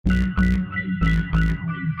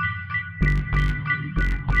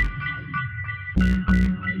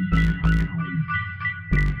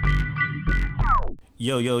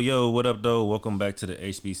Yo, yo, yo, what up, though? Welcome back to the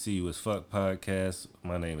HBCU as Fuck podcast.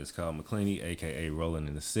 My name is Kyle McCleany, aka Rolling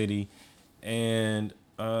in the City. And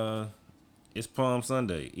it's Palm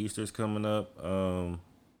Sunday. Easter's coming up.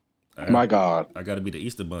 I My God. I gotta be the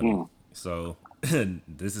Easter bunny. Mm. So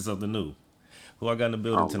this is something new. Who I got in the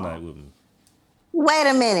building Oh tonight no. with me? Wait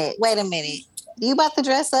a minute. Wait a minute. You about to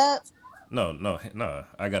dress up? No, no, no.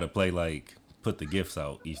 I gotta play like put the gifts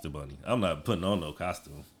out, Easter bunny. I'm not putting on no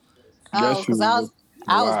costume. Oh, Yes, because you I would. was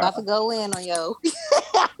I was about to Wow. go in on yo.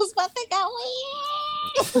 I was about to go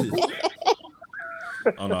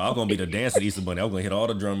in. Oh no, I'm gonna be the dancing Easter bunny. I'm gonna hit all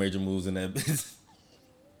the drum major moves in that bitch.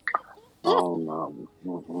 Oh no.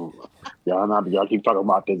 Mm-mm. Y'all keep talking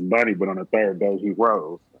about this bunny, but on the third day he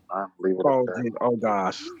rose. I'm leave it at Oh, that. oh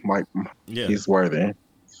gosh, Mike, Yeah. he's worthy.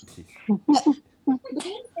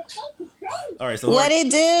 All right, so who What it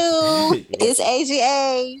do? What- It's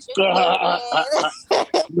AGA.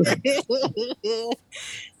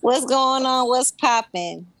 What's going on? What's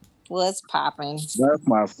popping? What's popping? That's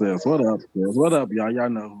my sis. What up, sis? What up, y'all? Y'all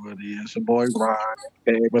know who it is. Your boy Ron.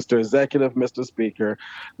 Hey, Mr. Executive, Mr. Speaker.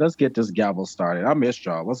 Let's get this gavel started. I missed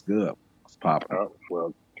y'all. What's good? What's popping?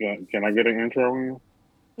 Well, can I get an intro in?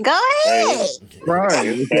 Go ahead. Right.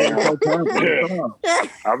 It's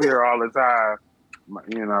I'm here all the time.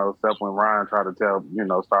 Except when Ryan tried to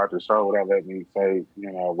start the show, that let me say,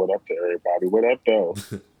 what up to everybody. What up, though?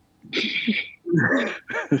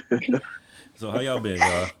 So how y'all been,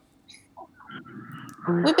 y'all?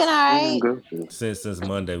 We've been all right. Good. Since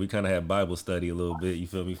Monday, we kind of had Bible study a little bit. You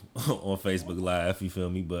feel me on Facebook Live. You feel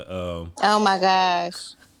me, but Oh my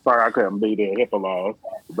gosh. Sorry I couldn't be there, HIPAA laws.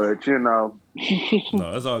 But,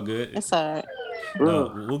 no, it's all good. It's all right.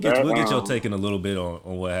 No, we'll get your take in a little bit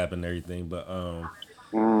on what happened and everything. But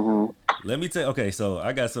mhm. let me tell. Okay, so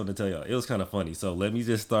I got something to tell y'all. It was kind of funny. So let me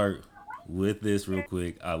just start with this real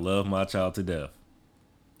quick. I love my child to death.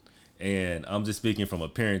 And I'm just speaking from a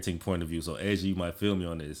parenting point of view. So as you might feel me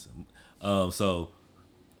on this. So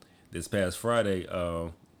this past Friday,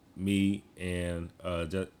 me and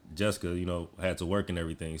Jessica, had to work and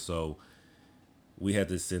everything. So we had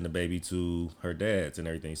to send the baby to her dad's and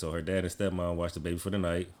everything. So her dad and stepmom watched the baby for the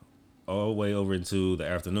night, all the way over into the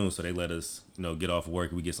afternoon. So they let us, get off of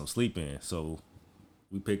work and we get some sleep in. So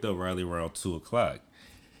we picked up Riley around 2 o'clock.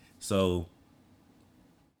 So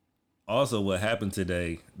also what happened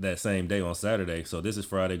today, that same day on Saturday. So this is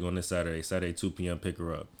Friday going to Saturday 2 p.m. pick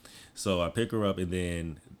her up. So I pick her up and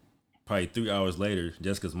then probably 3 hours later,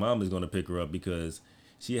 Jessica's mom is going to pick her up because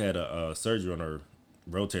she had a surgery on her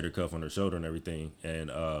rotator cuff on her shoulder and everything.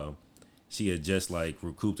 And she had just like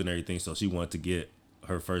recouped and everything. So she wanted to get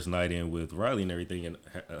her first night in with Riley and everything and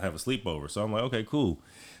have a sleepover. So I'm like, okay, cool.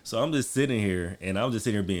 So I'm just sitting here and I'm just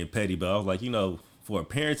sitting here being petty, but I was like, for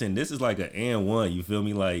parenting, this is like an and one. You feel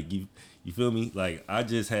me? Like you feel me? Like I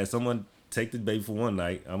just had someone take the baby for one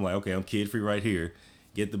night. I'm like, okay, I'm kid free right here.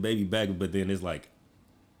 Get the baby back, but then it's like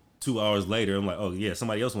 2 hours later, I'm like, oh yeah,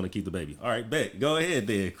 somebody else want to keep the baby. All right, bet, go ahead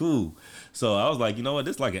then, cool. So I was like, you know what,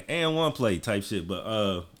 this is like an and one play type shit. But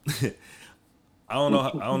I don't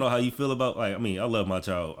know how you feel about, like, I mean, I love my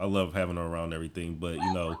child, I love having her around and everything, but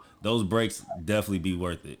those breaks definitely be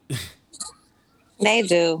worth it. They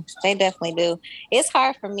do. They definitely do. It's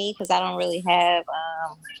hard for me because I don't really have,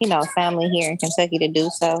 family here in Kentucky to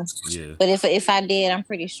do so. Yeah, But if I did, I'm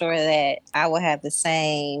pretty sure that I would have the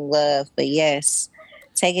same love. But yes,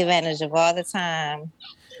 take advantage of all the time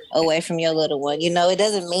away from your little one. It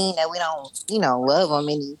doesn't mean that we don't, love them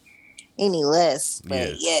any less. But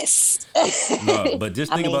yeah. yes, No, but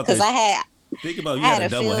just I think mean, about because this. I had Think about I you got had a a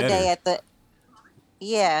double field day header. at the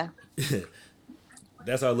yeah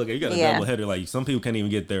That's how I look at it. You got a yeah. double header. Like some people can't even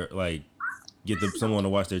get their someone to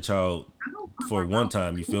watch their child for one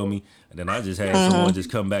time. You feel me? And then I just had someone hmm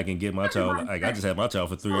just come back and get my child. Like I just had my child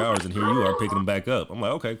for 3 hours, and here you are picking them back up. I'm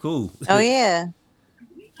like, okay, cool. Oh yeah,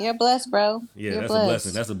 you're blessed, bro. Yeah, You're that's a blessing.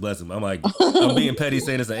 blessed. That's a blessing. I'm like, I'm being petty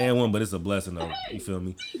saying it's an and one, but it's a blessing though. You feel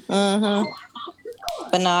me? hmm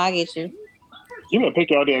But no, I get you. You better pick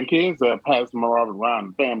your damn kids up, pass them around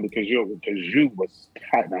the family because you was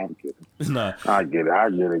tight. No, I'm kidding. Nah, I get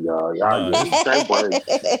it, y'all. Y'all nah. get it. It's Straight words.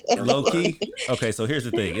 low key. Okay, so here's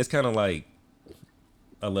the thing. It's kind of like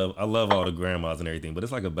I love all the grandmas and everything, but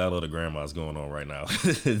it's like a battle of the grandmas going on right now.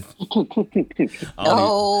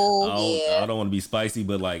 Oh I yeah. don't want to be spicy,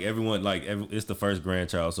 but like everyone, it's the first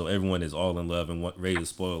grandchild, so everyone is all in love and ready to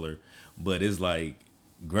spoil her. But it's like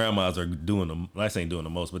grandmas are doing I ain't doing the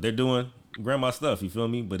most, but they're doing grandma stuff. You feel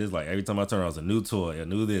me? But it's like every time I turn around, it's a new toy, a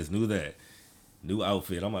new this, new that, new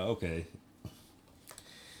outfit. I'm like, okay,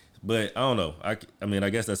 but I don't know. I mean, I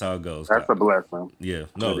guess that's how it goes. That's a blessing. Yeah,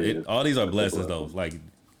 no, It is. all these are That's a blessings though. blessing. Like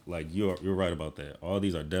Like you're right about that. All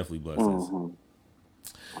these are definitely blessings.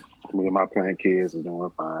 Me and my plant kids are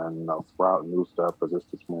doing fine. You know, sprouting new stuff for this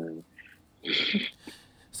morning.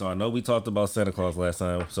 So I know we talked about Santa Claus last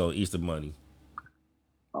time. So Easter money,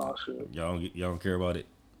 Oh shit! y'all don't care about it.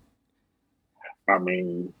 I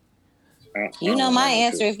mean, You know my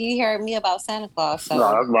answer if you heard me about Santa Claus. So no,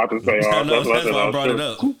 I was about to say. I know That's that's what why I I brought it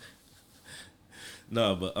was up.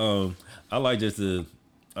 No, but I like just to,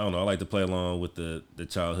 I don't know, I like to play along with the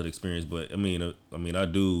childhood experience. But I mean, I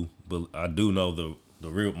do, but I do know the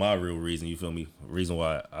real my real reason. You feel me? Reason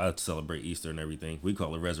why I celebrate Easter and everything. We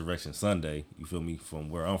call it Resurrection Sunday. You feel me? From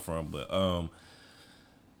where I'm from, but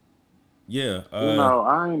yeah. You know,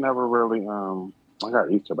 I ain't never really I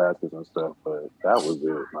got Easter baskets and stuff, but that was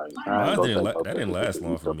it. Like I ain't Mine gonna didn't take no that didn't pictures with last the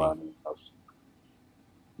long for Easter me. bunny.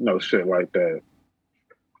 No shit like that.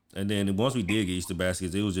 And then once we did get Easter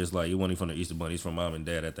baskets, it was just like it wasn't from the Easter bunnies from mom and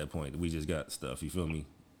dad at that point. We just got stuff. You feel me?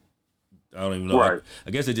 I don't even know. Right.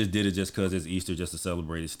 I guess they just did it just because it's Easter, just to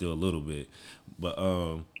celebrate it still a little bit. But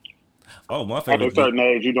oh, my At favorite a certain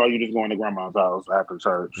age, you know, you just going to grandma's house after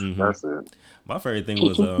church. That's it. my favorite thing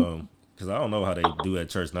was because I don't know how they do at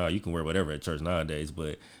church now. You can wear whatever at church nowadays,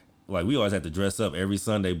 but like we always had to dress up every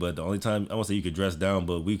Sunday. But the only time I won't say you could dress down,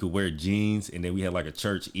 but we could wear jeans, and then we had like a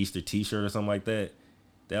church Easter T-shirt or something like that.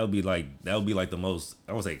 That would be like the most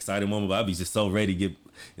I won't say exciting moment, but I'd be just so ready to get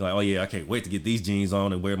like, oh yeah, I can't wait to get these jeans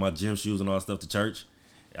on and wear my gym shoes and all that stuff to church.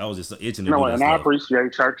 I was just so itching to You know, do that and I stuff.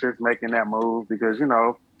 appreciate churches making that move because you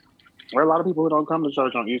know there are a lot of people who don't come to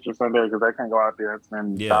church on Easter Sunday because they can't go out there and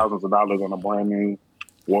spend thousands of dollars on a brand new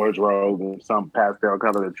wardrobe and some pastel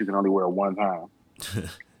color that you can only wear one time.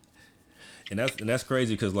 And that's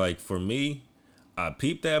crazy because like for me, I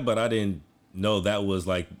peeped that, but I didn't know that was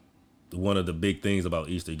like one of the big things about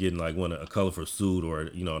Easter, getting like a colorful suit or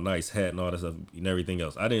a nice hat and all that stuff and everything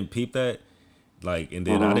else. I didn't peep that, like, and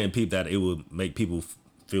then I didn't peep that it would make people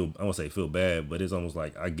feel, I won't say feel bad, but it's almost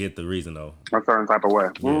like I get the reason though. A certain type of way.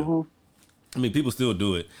 Yeah. I mean, people still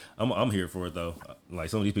do it. I'm here for it though. Like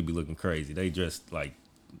some of these people be looking crazy. They dress like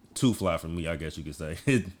too fly for me, I guess you could say.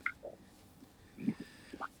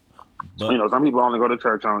 But, you know, some people only go to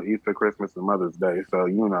church on Easter, Christmas, and Mother's Day. So,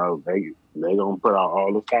 you know, they gonna put out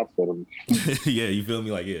all the stops for them. Yeah, you feel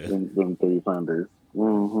me? Like, yeah. Them 3 Sundays.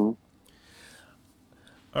 All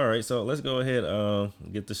right, so let's go ahead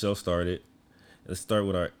get the show started. Let's start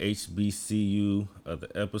with our HBCU of the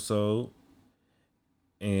episode.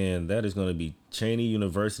 And that is going to be Cheyney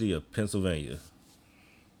University of Pennsylvania.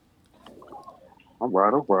 All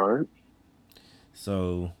right.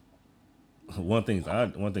 So one thing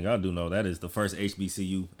I do know, that is the first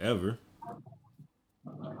HBCU ever.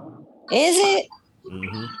 Is it?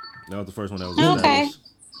 That was the first one that was established.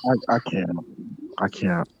 Okay. I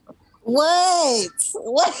can't. What?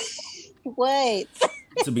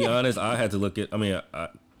 To be honest, I had to look at. I mean,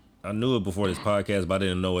 I knew it before this podcast, but I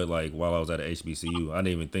didn't know it like while I was at a HBCU. I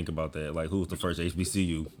didn't even think about that. Like, who was the first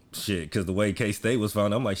HBCU? Shit, because the way K-State was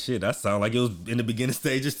founded, I'm like, shit, that sounded like it was in the beginning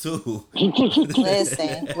stages too.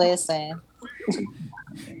 Listen.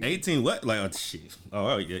 18 what? Like, oh, shit.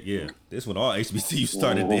 Oh, yeah. This when all HBCU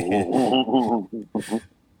started then.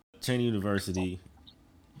 Cheyney University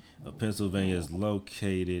of Pennsylvania is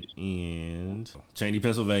located in Cheyney,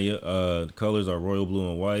 Pennsylvania. The colors are royal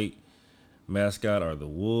blue and white. Mascot are the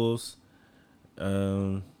Wolves.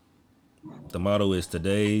 The motto is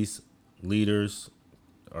today's leaders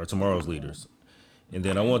are tomorrow's leaders. And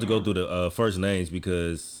then I wanted to go through the first names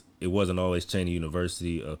because it wasn't always Cheyney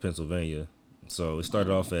University of Pennsylvania. So it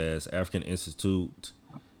started off as African Institute.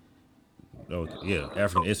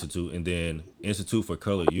 African Institute, and then Institute for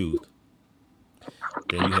Colored Youth.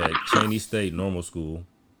 Then you had Cheyney State Normal School.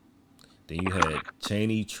 Then you had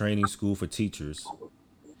Cheyney Training School for Teachers.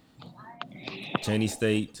 Cheyney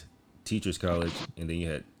State Teachers College, and then you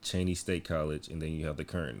had Cheyney State College, and then you have the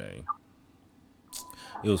current name.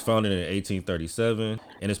 It was founded in 1837,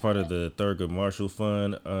 and it's part of the Thurgood Marshall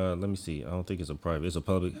Fund. Let me see. I don't think it's a private. It's a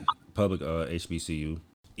public HBCU.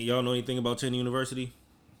 Y'all know anything about Cheyney University?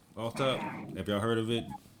 Off top, have y'all heard of it?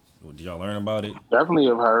 Or did y'all learn about it? Definitely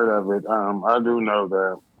have heard of it. I do know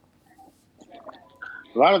that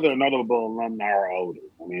a lot of their notable alumni are older.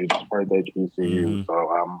 I mean, it's part of the HBCU, so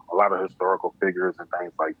a lot of historical figures and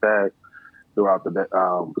things like that throughout the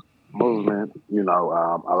movement. You know,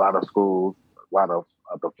 a lot of schools, a lot of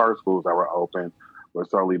the first schools that were open were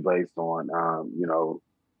solely based on,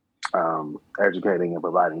 educating and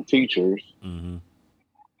providing teachers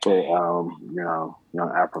for, young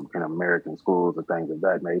African American schools and things of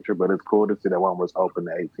that nature. But it's cool to see that one was open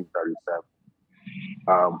in 1837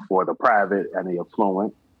 for the private and the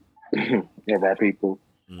affluent of our people.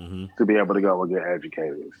 to be able to go and get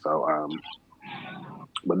educated. So,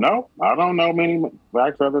 but no, I don't know many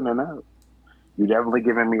facts other than that. You definitely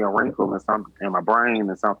giving me a wrinkle and something in my brain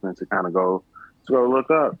and something to kind of go look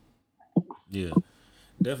up. Yeah,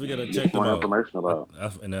 definitely gotta check them More out. information about.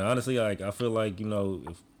 And honestly, like I feel like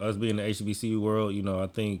if us being in the HBCU world, I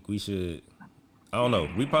think we should. I don't know.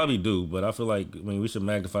 We probably do, but I feel like we should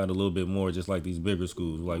magnify it a little bit more, just like these bigger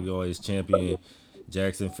schools. Like we always champion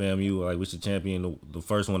Jackson FAMU. Like we should champion the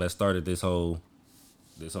first one that started this whole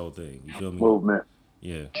thing. You feel me? Movement.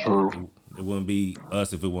 Yeah. True. It wouldn't be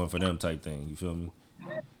us if it wasn't for them type thing. You feel me?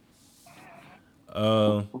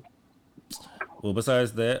 Well,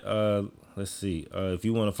 besides that, let's see. If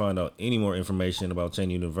you want to find out any more information about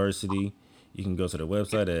Cheney University, you can go to their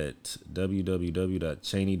website at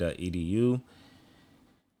www.cheney.edu.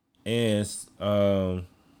 And I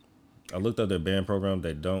looked up their band program.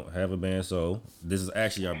 They don't have a band, so this is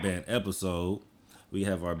actually our band episode. We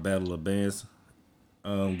have our Battle of Bands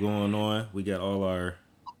going on. We got all our,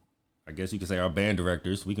 I guess you could say, our band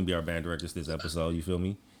directors. We can be our band directors this episode. You feel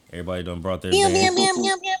me? Everybody done brought their band. I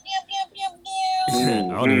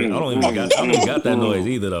don't even got that noise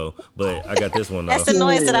either though. But I got this one though. That's the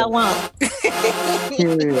noise that I want.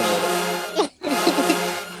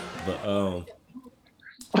 But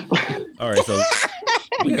all right, so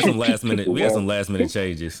we had some last minute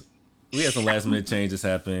changes.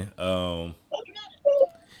 Happen.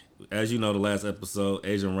 As you know, the last episode,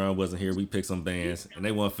 Asian Round wasn't here. We picked some bands, and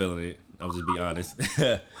they weren't feeling it. I'll just be honest.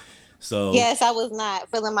 So yes, I was not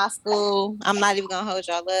feeling my school. I'm not even gonna hold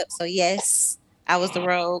y'all up. So yes, I was the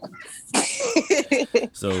rogue.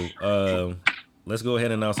 So let's go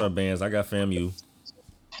ahead and announce our bands. I got FAMU.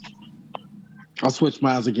 I'll switch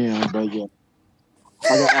mine again, but yeah,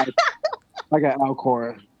 I got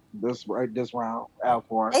Alcor this round.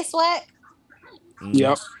 Alcor. They sweat.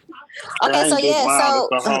 Yep. Okay, so yeah, so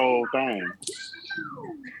the whole thing.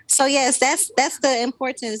 So yes, that's the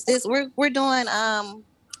importance. We're doing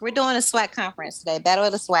a SWAC conference today, Battle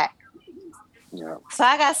of the SWAC. Yeah. So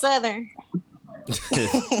I got Southern.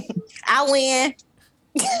 I win.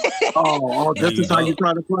 Oh, this is how you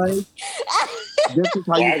try to play? This is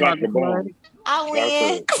how you try to play? I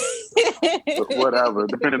win. Whatever,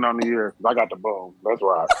 depending on the year. I got the boom. That's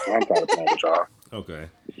right. I'm trying to play with y'all. Okay.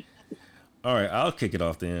 All right, I'll kick it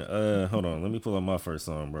off then. Hold on. Let me pull up my first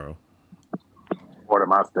song, bro. What are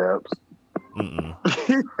my steps?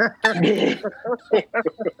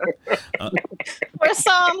 For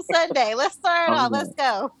Psalm Sunday. Let's start off. Let's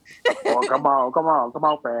go. Oh, come on,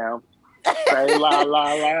 fam. Say la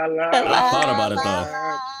la la la. I thought about it though.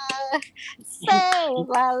 Say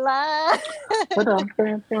la la.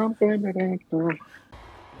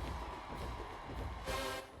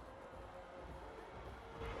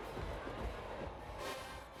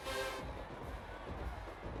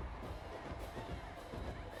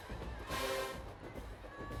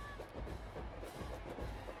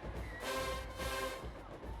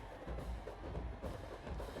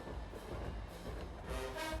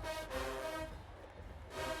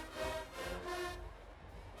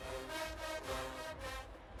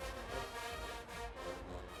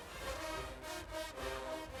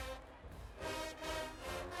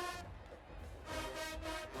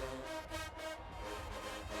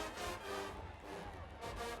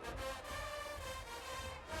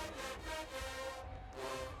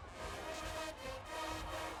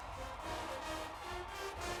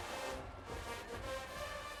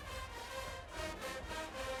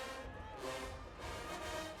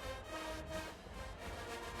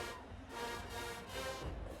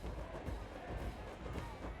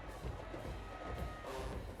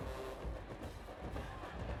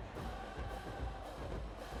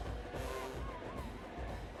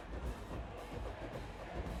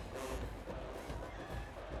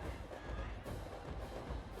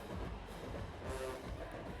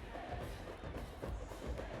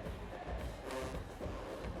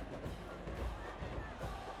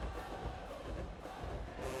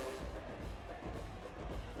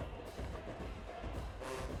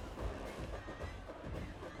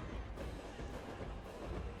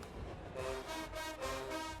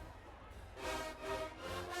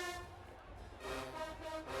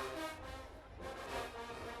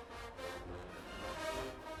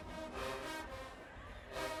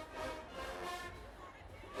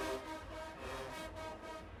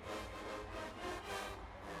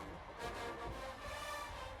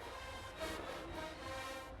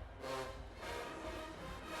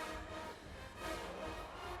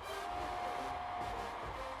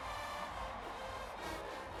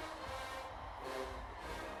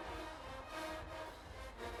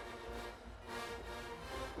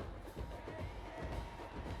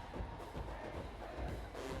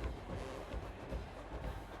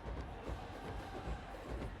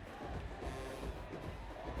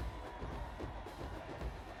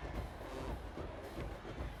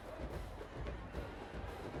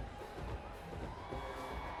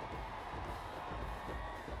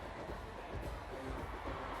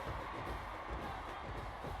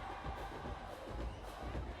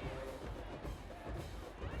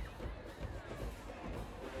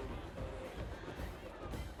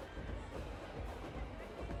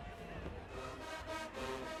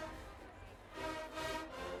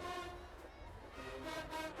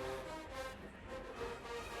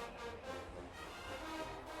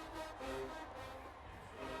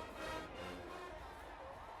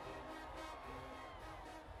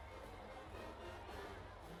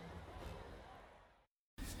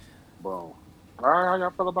 how y'all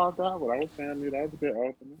feel about that. But I was saying that was a good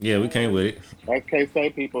opening. Yeah, we came with it. As K say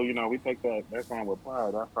people, you know, we take that song with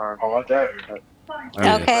pride. That's our Oh, that.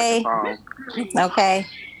 Yeah. Okay. song. Okay.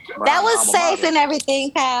 That was safe and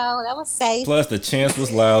everything, Kyle. That was safe. Plus the chants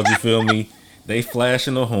was loud, you feel me? They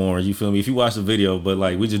flashing the horn, you feel me? If you watch the video, but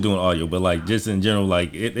like we just doing audio, but like just in general,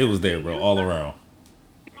 like it was there, bro, all around.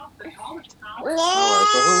 All right,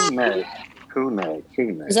 so who next? Who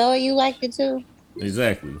next? Zoe, you liked it too?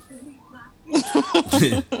 Exactly. Take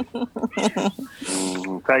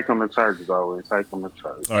them to church, Zoe. Take them to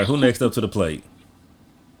church. All right, who next up to the plate?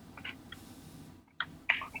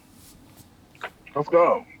 Let's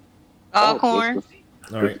go. Alcorn.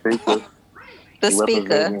 All right, The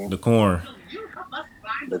speaker. the corn.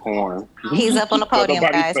 The corn. He's up on the podium,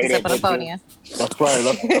 Nobody guys. say He's that up on the but podium. That's right.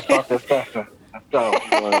 Let's start this session. Let's go.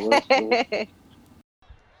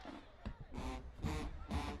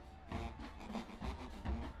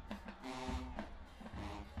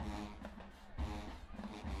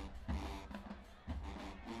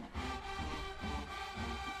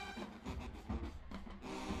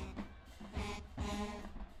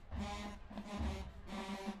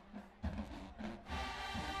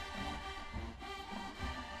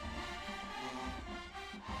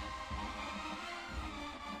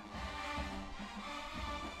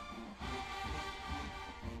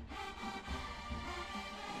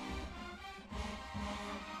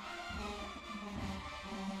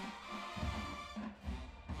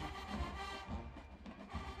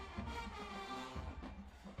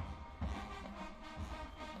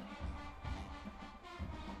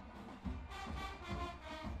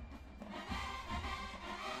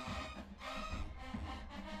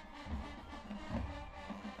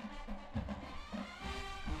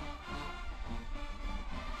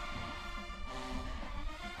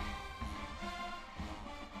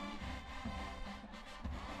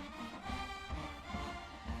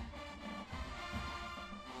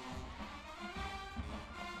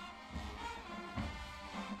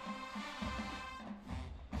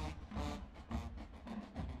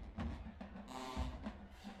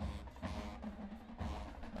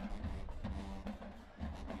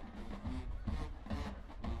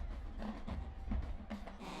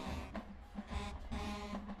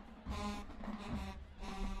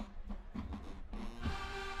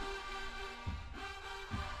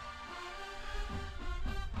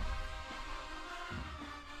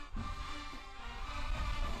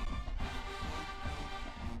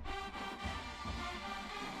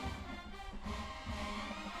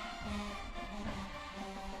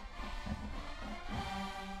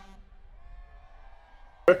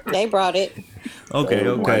 They brought it.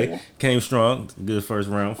 Okay. Came strong. Good first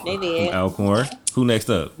round They from did. Alcorn. Who next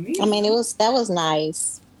up? I mean, that was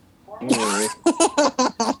nice.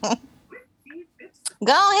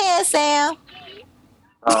 Go ahead, Sam.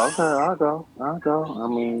 Oh, okay, I'll go. I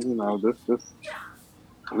mean, you know, this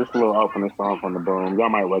little opening song from the Boom. Y'all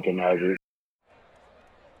might recognize it.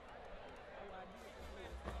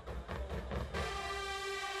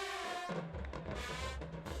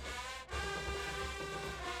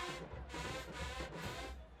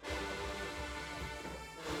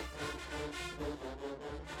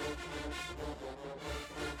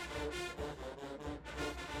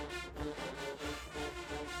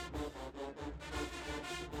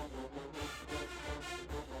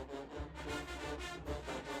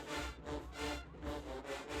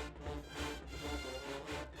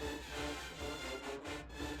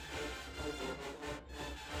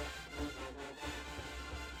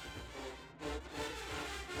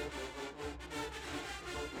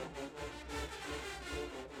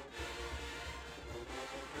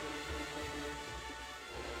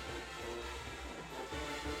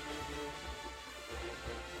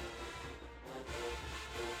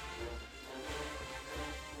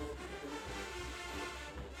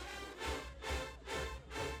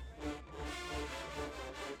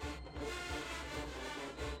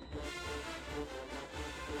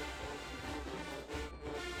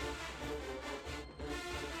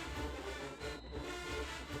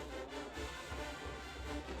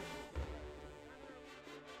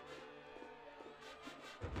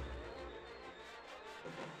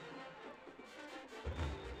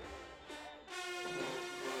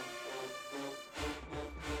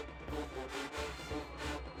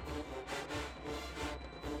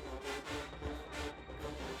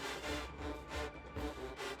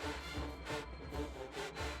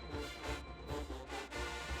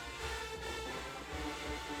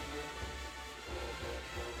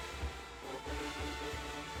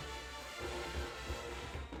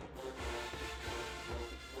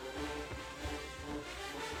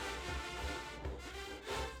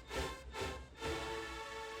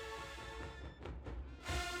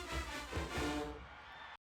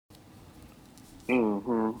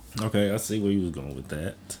 Mm-hmm. Okay, I see where you was going with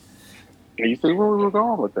that. And you see where we were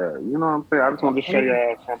going with that. You know what I'm saying? I just wanted to show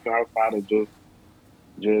you something outside of just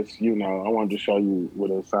I wanted to show you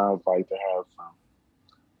what it sounds like to have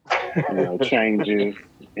some changes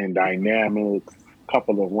in dynamics,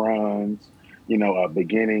 couple of runs, a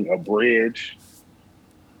beginning, a bridge,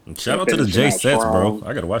 Shout and out to the finishing J out Sets, bro. strong.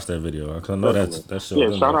 I gotta watch that video. I know Definitely. that show Yeah,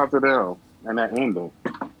 them shout though. out to them and that ending.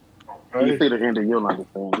 You Hey, see the ending, you'll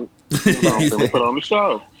understand it. You know what I'm saying? We put on the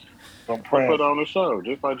show. I'm We put praying. on the show,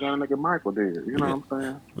 just like Janet and Michael did. You we know got what I'm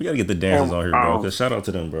saying? we gotta get the dancers And on here, bro. Cause shout out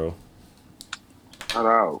to them, bro.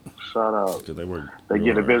 shout out. Cause they work They real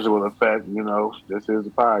get a hard. visual effect. This is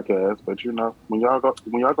a podcast, but when y'all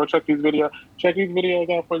go check these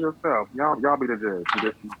videos out for yourself. Y'all be the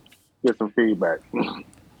judge. Get some feedback.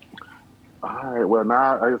 All right. Well,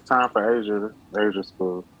 now it's time for Asia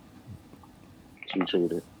school. She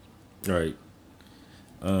cheated. Right.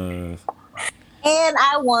 Uh, And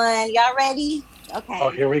I won. Y'all ready? Oh, Okay.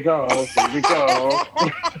 here we go. Here we go.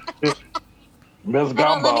 Miss Hold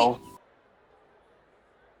on, let me. Gumbo.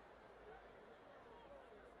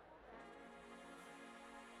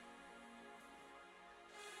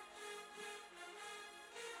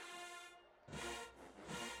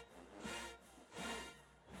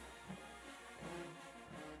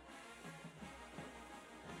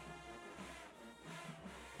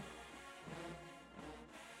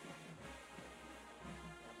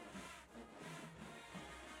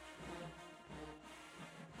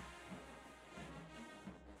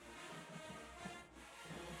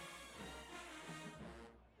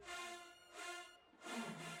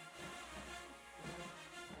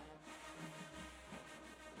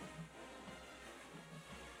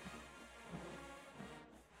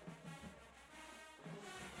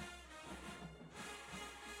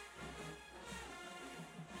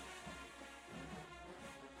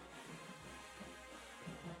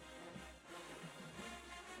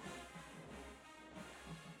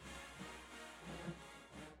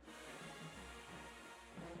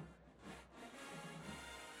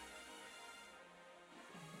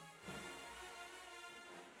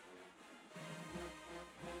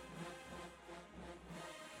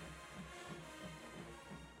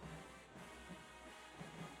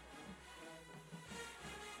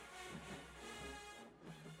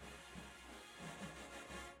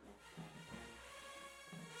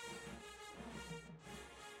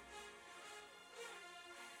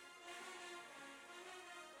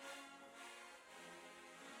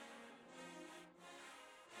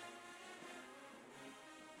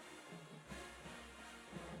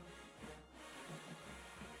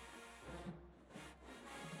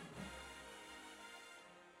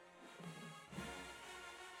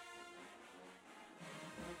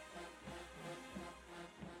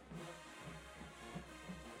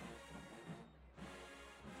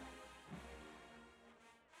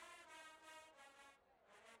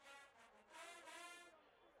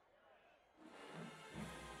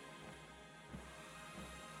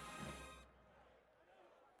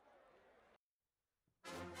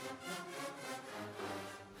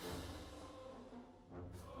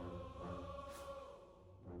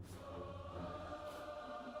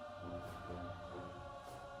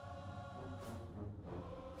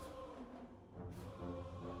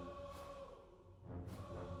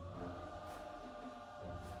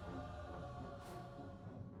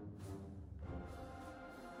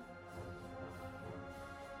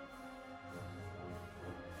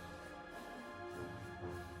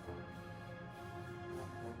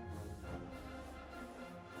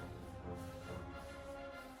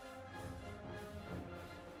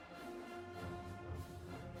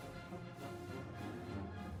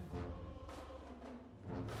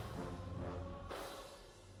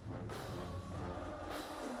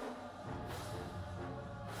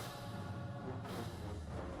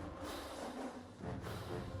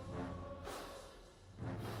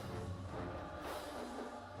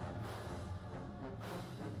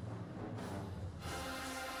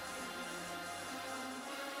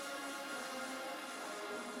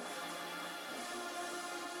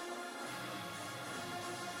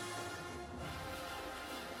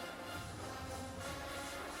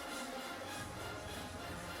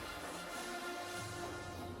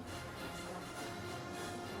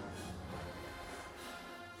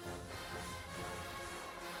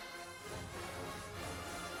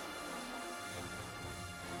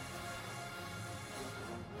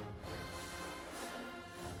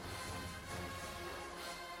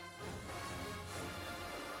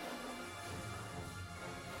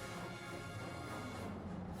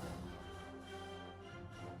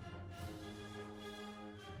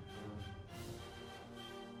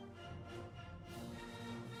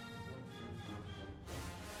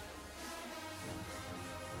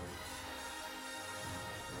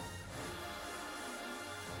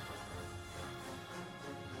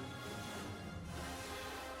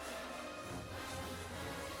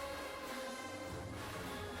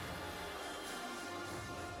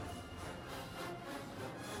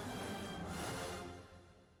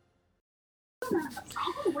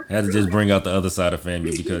 I had to just bring out the other side of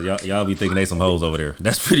FAMU because y'all be thinking they some hoes over there.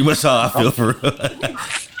 That's pretty much how I feel for real.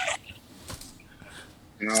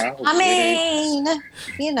 I mean,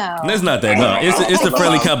 you know. It's not that. No, it's a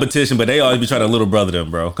friendly competition, but they always be trying to little brother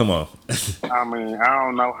them, bro. Come on. I mean, I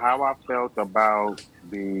don't know how I felt about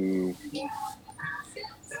the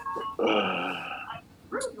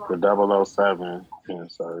 007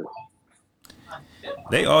 insert.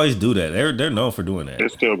 They always do that. They're known for doing that.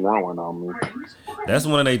 It's still growing on me. That's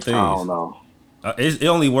one of their things. I don't know. It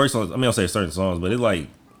only works on. I mean, I'll say certain songs, but it's like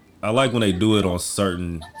I like when they do it on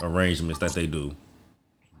certain arrangements that they do.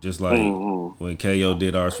 Just like when KO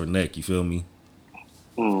did ours for Neck, you feel me?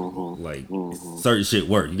 Like certain shit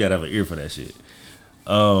work. You gotta have an ear for that shit.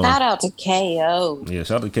 Shout out to KO. Yeah,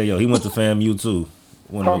 shout out to KO. He went to FAMU too.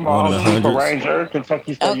 One From of the hundreds. Ranger,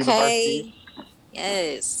 Kentucky State University.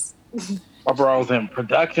 Yes. My bro's in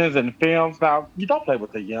productions and films. Now, you don't play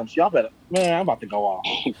with the Yimps. Y'all better. Man, I'm about to go off.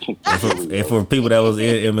 And for people that was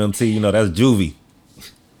in MMT, you know, that's Juvie.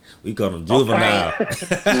 We call him Juvenile.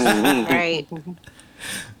 Right.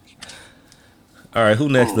 All right, who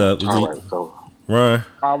next up? All right, so Ron.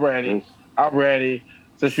 I'm ready.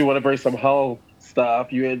 Since you want to bring some hoe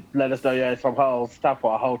stuff, you had let us know you had some hoes. Stop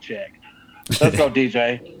for a hoe check. Let's go,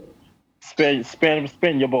 DJ. Spin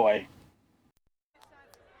your boy.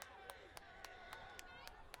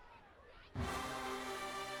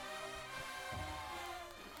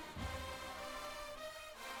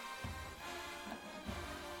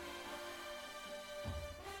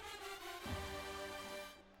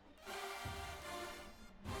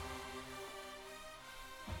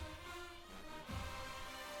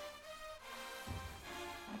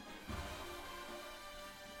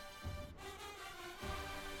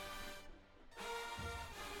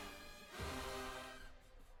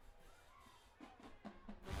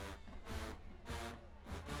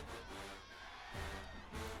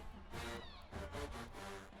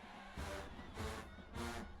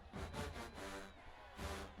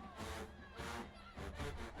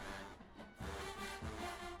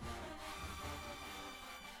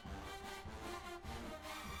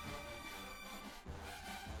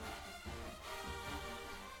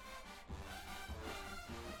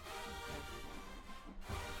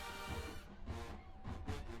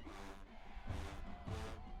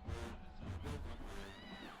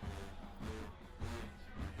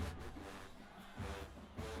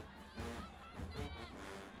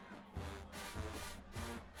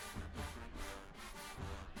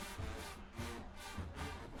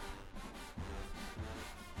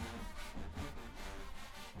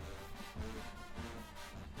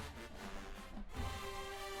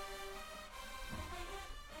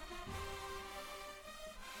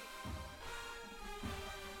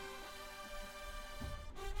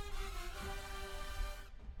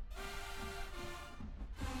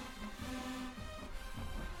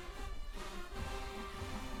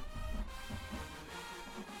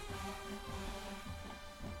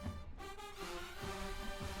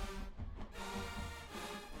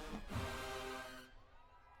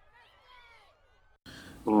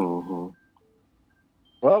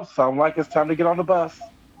 Well, sound like it's time to get on the bus.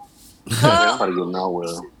 That's how to get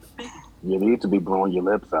nowhere. You need to be blowing your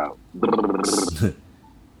lips out.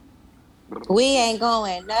 We ain't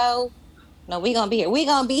going. No, we gonna be here. We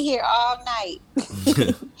gonna be here all night.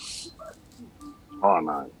 All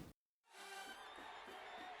night.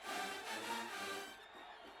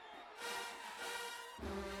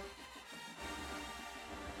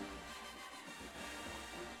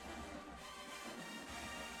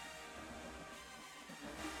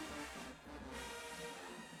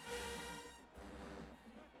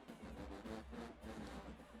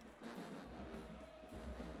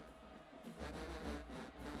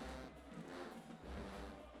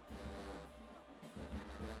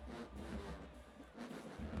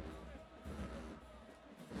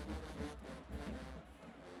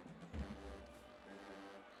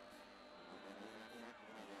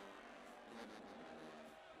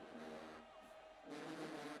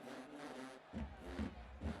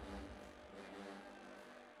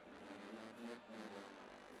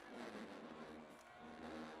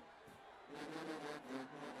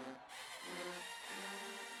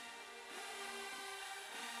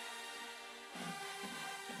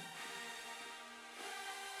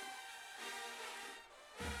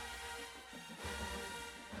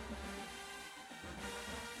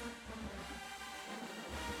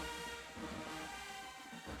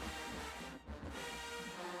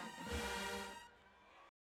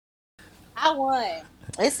 I won.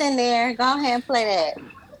 It's in there. Go ahead and play that.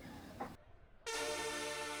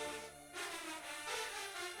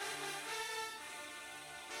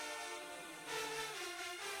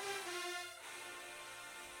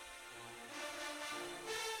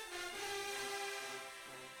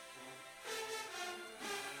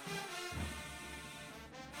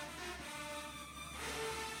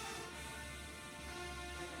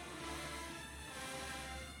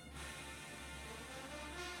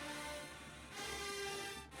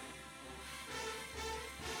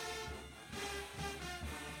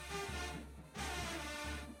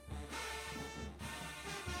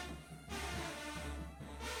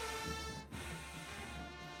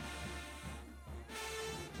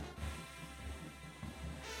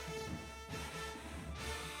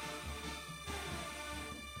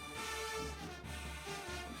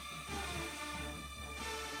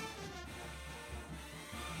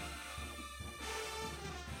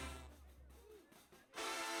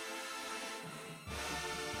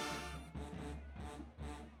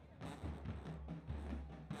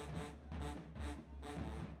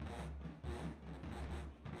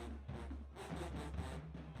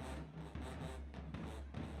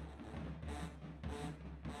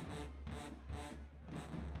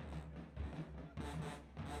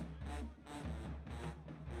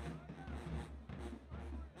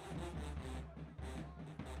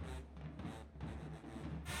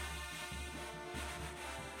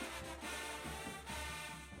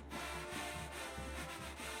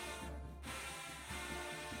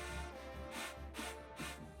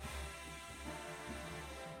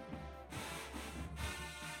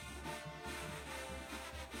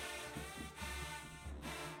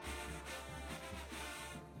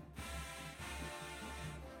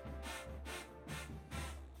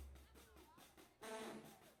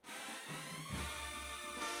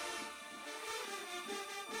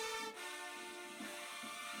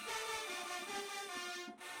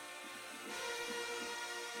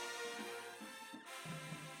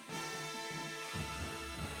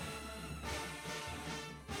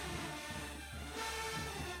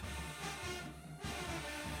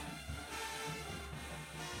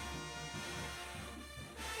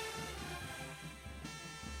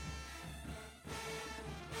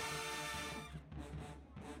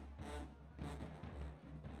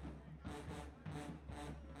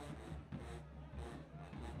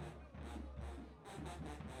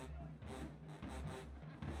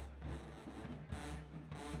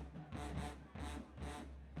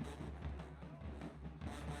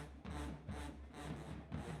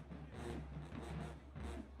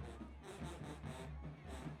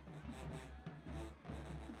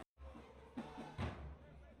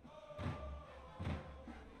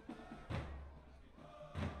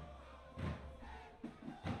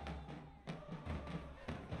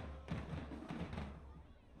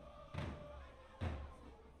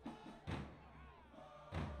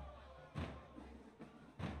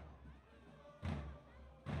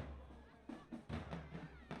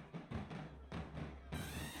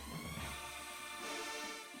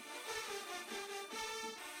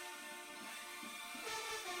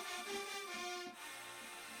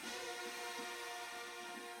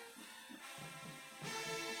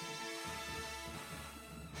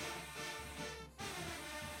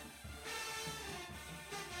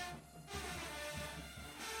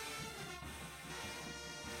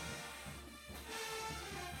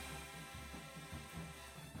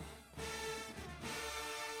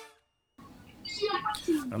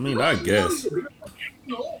 I mean, I guess.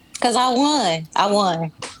 Because I won. I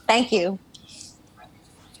won. Thank you.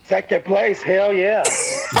 Second place, hell yeah.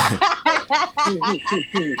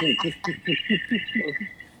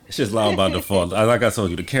 It's just loud by default. Like I told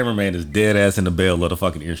you, the cameraman is dead ass in the bell of the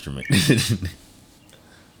fucking instrument.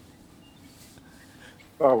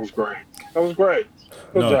 That was great. That was great.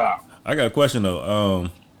 Good job. I got a question though.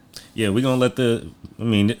 Yeah, we're gonna let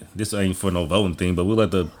this ain't for no voting thing, but we'll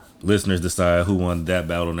let the listeners decide who won that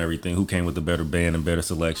battle and everything, who came with the better band and better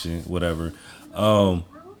selection, whatever.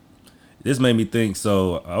 This made me think.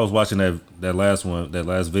 So I was watching that last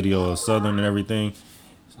video of Southern and everything.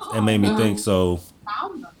 It made me think. So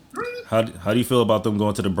how do you feel about them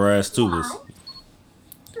going to the brass tubas?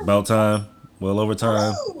 About time. Well, over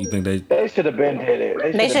time. You think they should have been did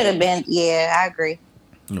it? They should have been. Yeah, I agree.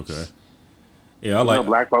 Okay. Yeah, I like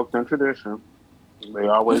black folks in tradition. They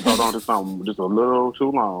always hold on to something just a little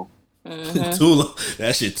too long. Mm-hmm. Too long.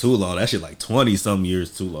 That shit too long. That shit like 20-some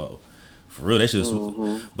years too long. For real, that shit.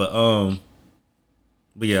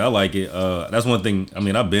 But yeah, I like it. That's one thing. I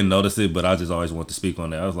mean, I've been noticed it, but I just always want to speak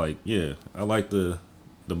on that. I was like, yeah, I like the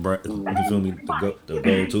you feel me, the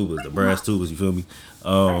gold tubas, the brass tubas. You feel me?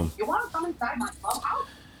 You want to come inside my clubhouse?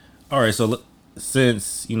 All right, so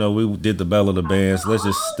since we did the battle of the bands, let's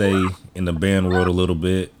just stay in the band world a little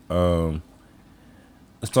bit.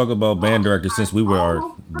 Let's talk about band directors since we were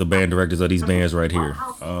the band directors of these bands right here.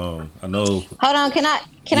 I know. Hold on, can I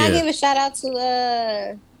give a shout out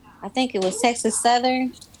to I think it was Texas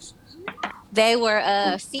Southern. They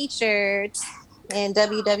were featured in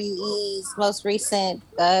WWE's most recent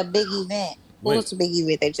big event. What was the big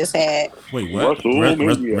event they just had? Wait, what?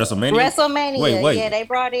 WrestleMania? WrestleMania. Wait. Yeah, they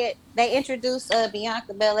brought it. They introduced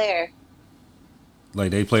Bianca Belair.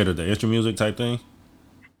 Like they played the intro music type thing?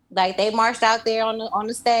 Like they marched out there on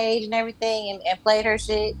the stage and everything and played her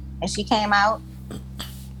shit, and she came out.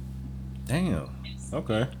 Damn.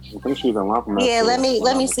 Okay. I think she's in line from that. Yeah, let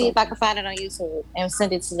me see if I can find it on YouTube and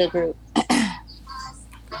send it to the group.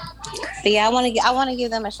 But yeah, I want to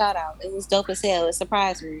give them a shout out. It was dope as hell. It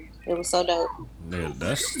surprised me. It was so dope. Yeah,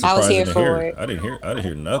 that's surprising. I was here for it. I didn't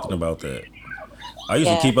hear nothing about that. I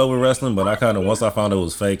used to keep up with wrestling, but I kind of once I found it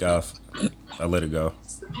was fake, I let it go.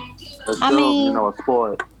 It's still, a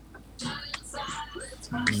sport.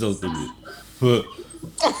 So stupid.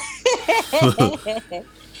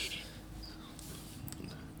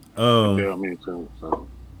 Yeah, me too. So.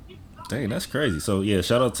 Dang, that's crazy. So yeah,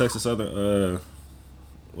 shout out Texas Southern.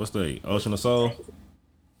 What's the Ocean of Soul?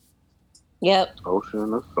 Yep.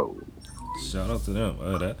 Ocean of Soul. Shout out to them.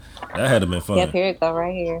 That had to been fun. Yep, here it go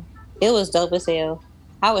right here. It was dope as hell.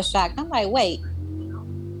 I was shocked. I'm like, wait,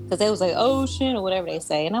 because they was like Ocean or whatever they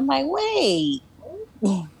say, and I'm like, wait.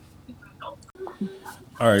 All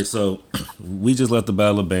right, so we just left the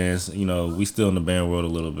Battle of Bands. We still in the band world a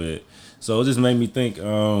little bit, so it just made me think.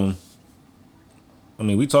 I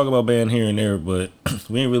mean, we talk about band here and there, but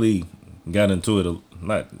we ain't really got into it.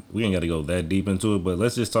 We ain't got to go that deep into it, but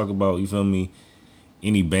let's just talk about, you feel me,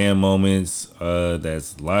 any band moments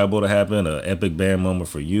that's liable to happen, an epic band moment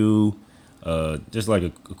for you, just like a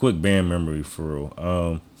quick band memory for real.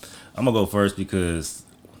 I'm gonna go first because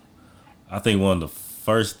I think one of the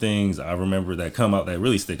first things I remember that come out that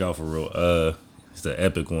really stick out for real, it's the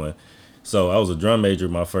epic one. So I was a drum major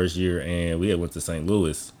my first year, and we had went to St.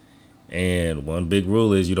 Louis, and one big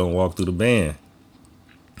rule is you don't walk through the band.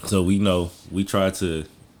 So we try to,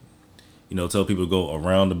 tell people to go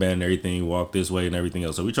around the band and everything, walk this way and everything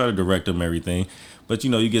else. So we try to direct them everything. But,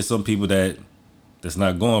 you get some people that's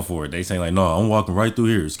not going for it. They say like, no, I'm walking right through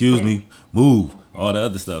here. Excuse me, move, all the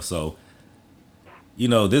other stuff. So,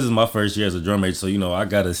 this is my first year as a drum major. So, I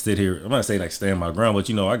got to sit here. I'm not saying like stand my ground, but,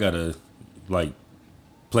 I got to like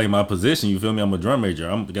play my position. You feel me? I'm a drum major.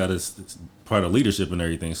 I'm got to part of leadership and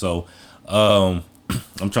everything. So,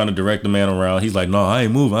 I'm trying to direct the man around. He's like, no, I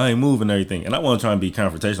ain't moving and everything. And I want to try and be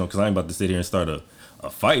confrontational because I ain't about to sit here and start a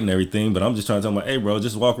fight and everything. But I'm just trying to tell him, like, hey, bro,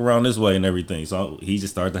 just walk around this way and everything. So he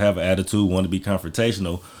just started to have an attitude, want to be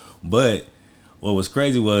confrontational. But what was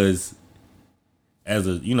crazy was, as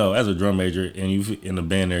a drum major and you in the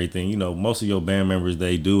band and everything, most of your band members,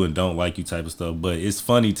 they do and don't like you type of stuff. But it's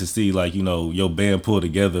funny to see like, your band pull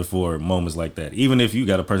together for moments like that. Even if you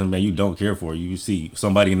got a person in the band you don't care for, you see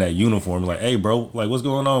somebody in that uniform like, hey bro, like what's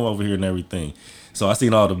going on over here and everything. So I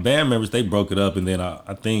seen all the band members, they broke it up, and then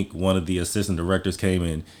I think one of the assistant directors came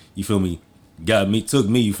in, you feel me, got me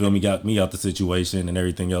out the situation and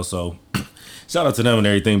everything else. So shout out to them and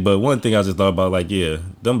everything. But one thing I just thought about, like, yeah,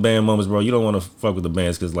 them band moments, bro, you don't want to fuck with the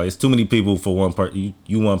bands because, like, it's too many people for one part.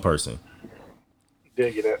 You one person.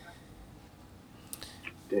 Dig it.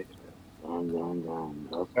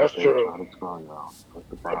 That's true. Trying to tell y'all. That's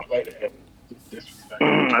the They problem. played it. Disrespect.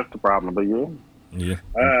 That's the problem. But yeah. Yeah.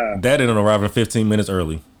 Uh, That and arriving 15 minutes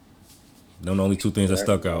early. Them the only two things that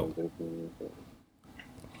stuck out.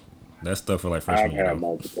 That stuff for like I've freshman year had though.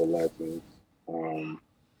 multiple lessons.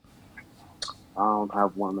 I don't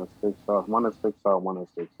have one that sticks out. One that sticks out. One that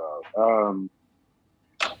sticks out.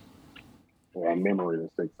 Yeah, memory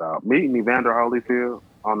that sticks out. Meeting Evander Holyfield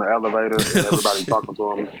on the elevator and everybody talking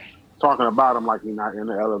to him, talking about him like he's not in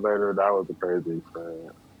the elevator. That was a crazy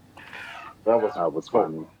experience. That was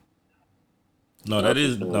funny. That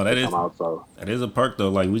is a perk though.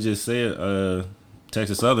 Like we just said,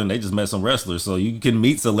 Texas Southern, they just met some wrestlers, so you can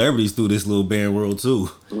meet celebrities through this little band world too.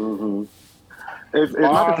 Mm-hmm. It's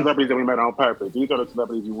not the celebrities that we met on purpose. These are the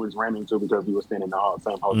celebrities you was ran into because we were staying in the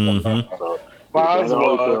same hotel. Mm-hmm. So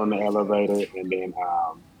on the elevator, and then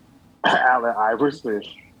Allen Iverson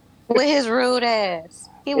With his rude ass.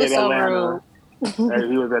 He was so rude.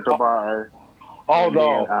 And he was at the bar. Oh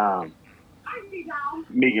no.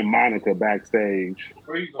 Meeting Monica backstage.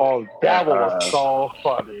 Oh, that was so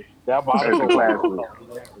funny. That Monica was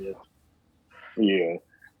hilarious. Yeah.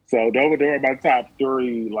 So those were my top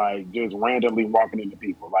three, like just randomly walking into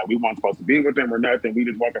people. Like we weren't supposed to be with them or nothing. We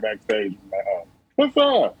just walking backstage. Like, oh, what's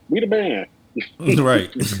up? We the band.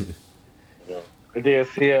 Right. And then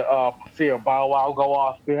see a Bow Wow go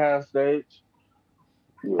off behind stage.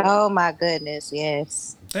 Yeah. Oh my goodness,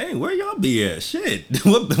 yes. Dang, where y'all be at? Shit.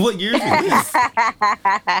 What years is this?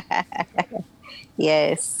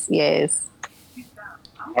 Yes.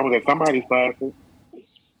 I was at somebody's classes.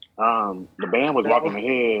 The band was walking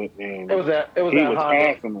ahead, and It was at he was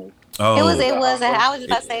Honda. passing us. Oh, I was just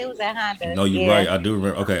about to say it was at Honda. No, you're right. I do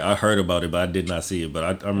remember. Okay, I heard about it, but I did not see it.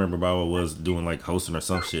 But I remember Bow Wow was doing like hosting or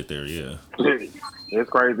some shit there. Yeah. It's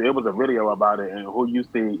crazy. It was a video about it, and who you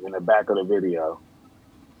see in the back of the video?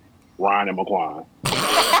 Ryan and McQuan.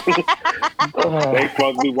 They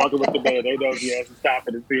supposed to be walking with the band. They know he has to stop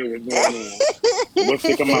it and see what's going on. What's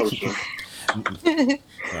the commotion?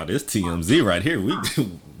 Now this TMZ right here,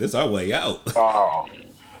 this our way out. Oh.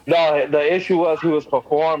 No, the issue was he was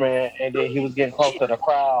performing and then he was getting close to the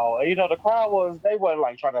crowd. And the crowd they wasn't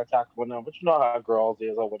like trying to attack with him, but you know how girls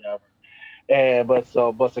is or whatever. And but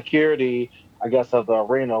security, I guess, of the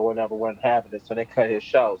arena or whatever wasn't having it, so they cut his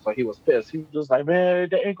show. So he was pissed. He was just like, man,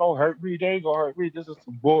 they ain't gonna hurt me. They ain't gonna hurt me. This is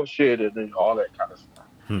some bullshit and then all that kind of stuff.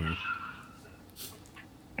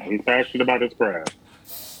 He's passionate about his craft.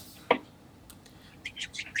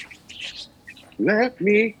 Let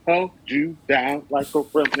me hold you down like a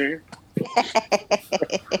friend.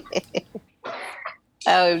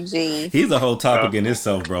 OMG. He's a whole topic in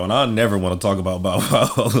itself, bro, and I never want to talk about Bow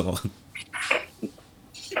Wow.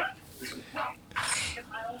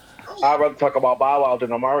 I'd rather talk about Bow Wow than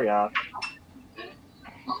Omarion.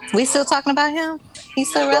 We still talking about him? He's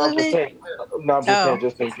still relevant? No, I'm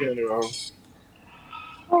just saying, just in general.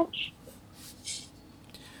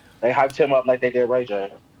 They hyped him up like they did Ray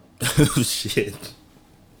J. Oh, shit.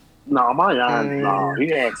 No, Omarion, no, he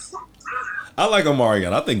has. I like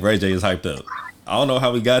Omarion. I think Ray J is hyped up. I don't know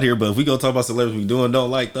how we got here, but if we gonna talk about celebrities we do and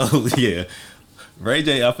don't like, though, yeah. Ray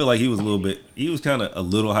J, I feel like he was kind of a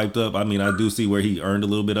little hyped up. I mean, I do see where he earned a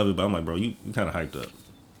little bit of it, but I'm like, bro, you kind of hyped up.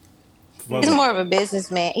 He's more of a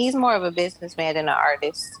businessman. He's more of a businessman than an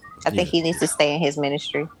artist. I think he needs to stay in his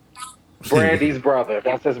ministry. Brandy's brother.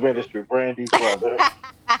 That's his ministry. Brandy's brother.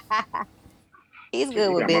 He's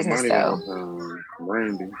good with business, though.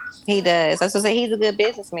 Randy. He does. I was gonna say he's a good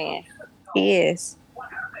businessman. He is.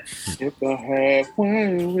 If I had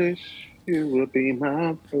one wish, you would be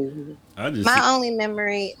my food. My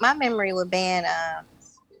memory with band.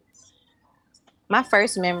 My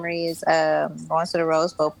first memory is going to the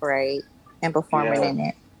Rose Bowl parade and performing in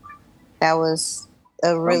it. That was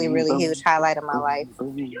a really, really huge highlight of my life. That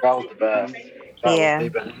was the best.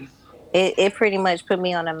 It pretty much put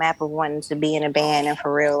me on the map of wanting to be in a band and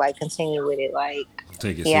for real, like continue with it. Like,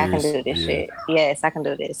 take it I serious. can do this shit. Yes, I can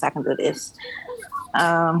do this. I can do this.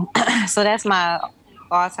 So that's my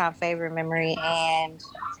all-time favorite memory, and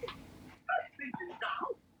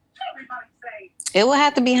it would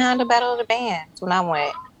have to be Honda Battle of the Bands when I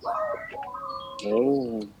went.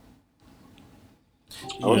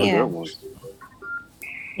 Oh,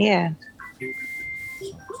 yeah.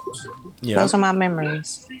 Those are my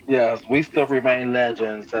memories. Yes, we still remain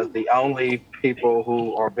legends as the only people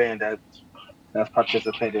who are band that's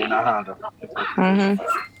participated in a Honda.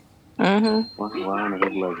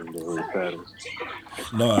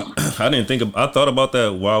 No, I didn't think I thought about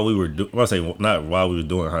that while we were not while we were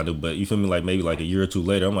doing Honda, but you feel me, like maybe like a year or two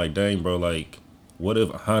later, I'm like, dang, bro, like what if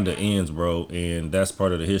Honda ends, bro, and that's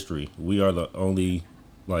part of the history. We are the only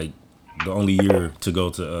like the only year to go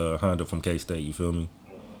to Honda from K State. You feel me?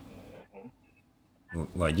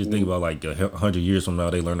 Like just think about like 100 years from now,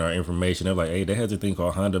 they learn our information. They're like, hey, they had this thing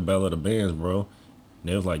called Honda Battle of the Bands, bro. And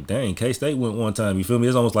they was like, dang, K State went one time. You feel me?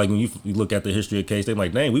 It's almost like when you look at the history of K State,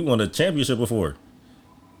 like, dang, we won a championship before.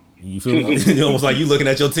 You feel me? It's almost like you looking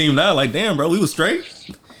at your team now, like, damn, bro, we was straight.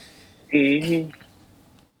 Mm-hmm.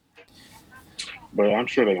 But I'm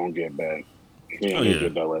sure they're gonna get back. They're in a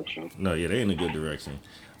good direction. No, yeah, they in a good direction.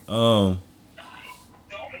 I'm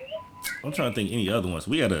trying to think any other ones.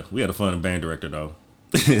 We had a fun band director though.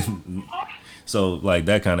 So like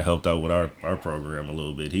that kind of helped out with our program a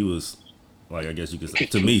little bit. He was like, I guess you could say,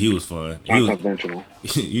 to me, he was fun. Unconventional.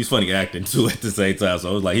 He was funny acting too at the same time.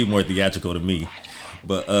 So it was like he more theatrical to me.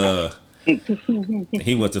 But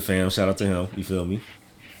he went to fam. Shout out to him. You feel me?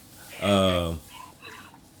 I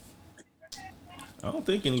don't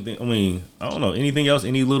think anything. I mean, I don't know anything else.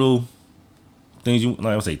 Any little things you like?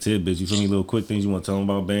 I would say tidbits. You feel me? Little quick things you want to tell them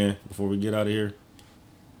about band before we get out of here.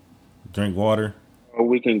 Drink water.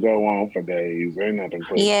 We can go on for days. Ain't nothing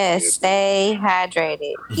crazy. Yes, stay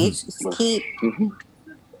hydrated. Keep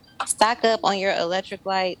stock up on your electric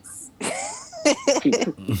lights.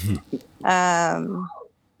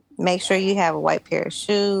 Make sure you have a white pair of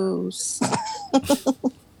shoes.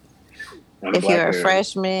 If you're a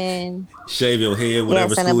freshman, shave your head,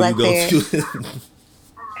 whatever school you go to.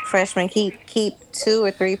 Freshman, keep 2 or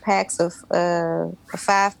 3 packs of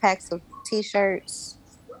 5 packs of t-shirts.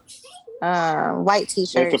 White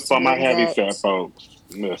t-shirts. It's for my heavy set folks.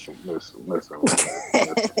 Listen.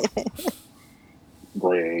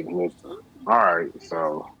 Greg, listen. All right,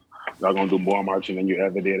 so y'all gonna do more marching than you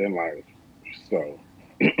ever did in life. So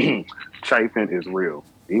chafing is real.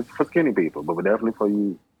 Even for skinny people, but definitely for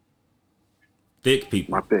you thick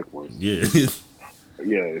people. My thick ones. Yeah.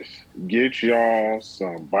 Yes. Get y'all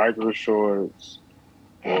some biker shorts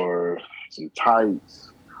or some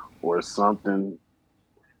tights or something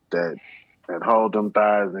that hold them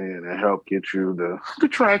thighs in and help get you the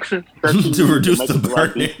traction to reduce the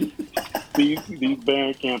burning. These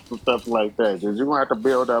band camps and stuff like that. Because you're gonna have to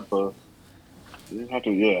build up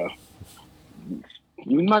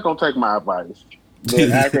you're not gonna take my advice. But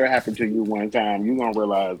after it happened to you one time, you're gonna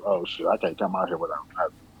realize, oh shit, I can't come out here without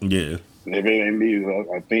nothing. Yeah. And if it ain't me,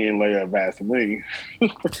 a thin layer of Vaseline.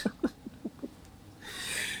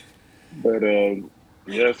 But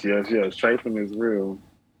yes, chafing is real.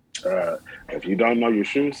 If you don't know your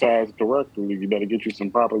shoe size correctly, you better get you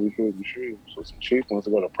some properly fitting shoes. So some cheap ones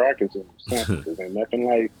to go to practice in. Because ain't nothing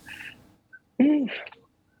like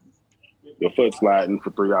your foot sliding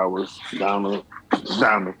for 3 hours down the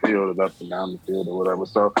field or up and down the field or whatever.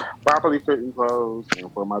 So properly fitting clothes,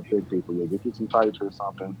 and for my thick people, get you some tights or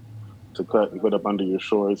something to cut and put up under your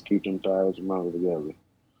shorts, keep them thighs and mouth together.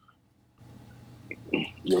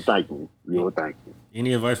 You'll thank me.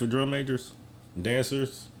 Any advice for drum majors,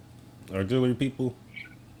 dancers, auxiliary people?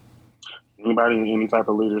 Anybody in any type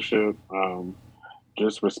of leadership,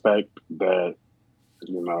 just respect that,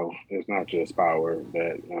 it's not just power,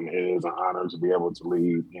 that it is an honor to be able to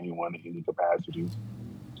lead anyone in any capacity.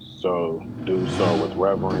 So do so with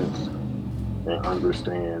reverence and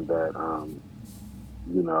understand that,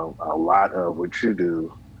 a lot of what you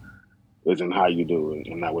do isn't how you do it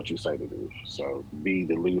and not what you say to do. So be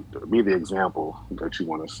the leader, be the example that you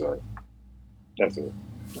want to set. That's it.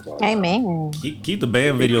 Amen. Keep the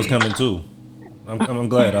band videos coming too. I'm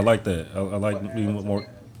glad. I like that. I like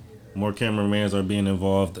more cameramans are being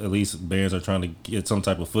involved. At least bands are trying to get some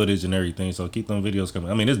type of footage and everything. So keep them videos coming.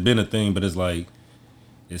 I mean, it's been a thing, but it's like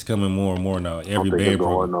it's coming more and more now. Every band it's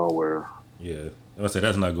going nowhere. Yeah, I say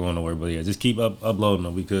that's not going nowhere. But yeah, just keep uploading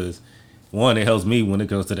them because one, it helps me when it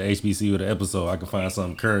comes to the HBC or the episode. I can find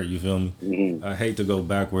something current. You feel me? Mm-hmm. I hate to go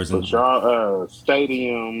backwards. But y'all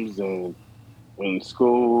stadiums and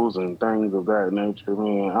schools and things of that nature,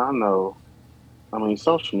 man. I know. I mean,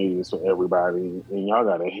 social media is for everybody, and y'all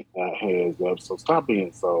got a heads up. So stop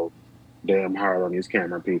being so damn hard on these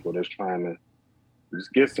camera people that's trying to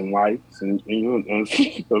just get some likes and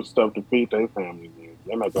some stuff to feed their family.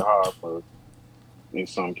 They make it hard in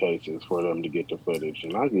some cases for them to get the footage.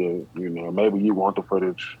 And I get, maybe you want the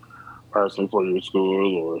footage personally for your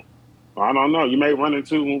school, or I don't know. You may run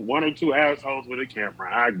into 1 or 2 assholes with a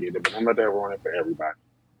camera. I get it, but I'm not there running for everybody.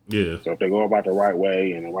 Yeah. So if they go about the right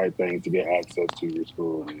way and the right thing to get access to your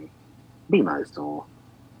school, be nice to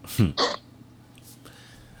them.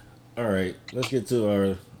 All right, let's get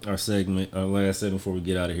to our segment, our last segment before we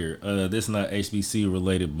get out of here. This is not HBC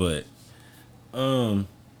related, but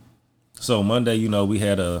so Monday,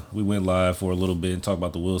 we went live for a little bit and talked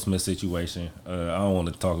about the Will Smith situation. I don't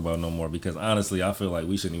want to talk about it no more because honestly, I feel like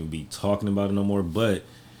we shouldn't even be talking about it no more. But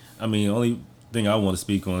I mean, only thing I want to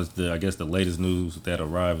speak on is I guess the latest news that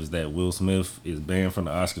arrived is that Will Smith is banned from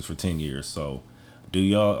the Oscars for 10 years. So, do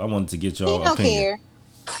y'all? I wanted to get He y'all don't opinion.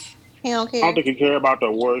 care. He don't I don't care. think he care about the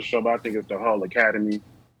award show, but I think it's the whole Academy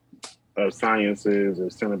of Sciences and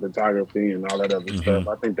cinematography and all that other stuff.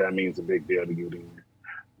 I think that means a big deal to get in.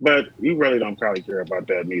 But he really don't probably care about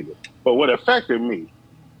that neither. But what affected me,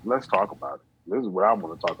 let's talk about it. This is what I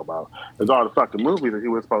want to talk about. Is all the fucking movies that he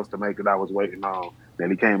was supposed to make that I was waiting on that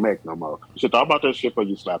he can't make no more. You should talk about that shit before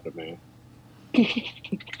you slap it, man.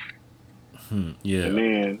 Yeah. And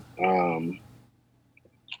then,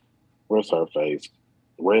 where's her face?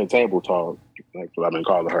 Red Table Talk. That's what I've been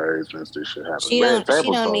calling her since this shit happened. She Red don't. She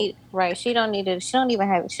Table don't Talk. need. Right. She don't need to. She don't even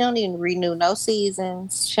have. She don't even renew no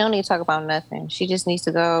seasons. She don't need to talk about nothing. She just needs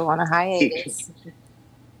to go on a hiatus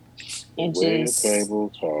and Red just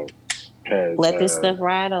Table Talk has let this stuff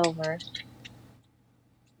ride over.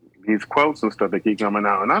 these quotes and stuff that keep coming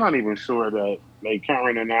out, and I'm not even sure that they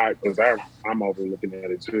current or not because I'm overlooking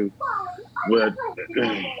at it too. But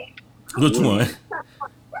Which one?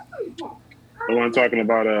 the one talking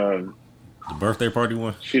about The birthday party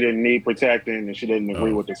one? she didn't need protecting and she didn't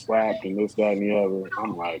agree with the slap and this, that, and the other.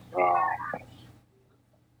 I'm like,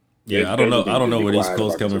 Yeah, I don't know. I don't know where these quiet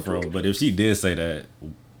quotes about the coming from, situation. but if she did say that,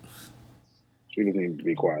 She just needs to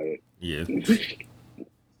be quiet. yeah.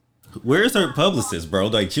 Where's her publicist, bro?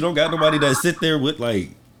 Like, she don't got nobody that sit there with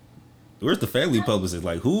like. Where's the family publicist?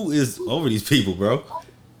 Like, who is over these people, bro?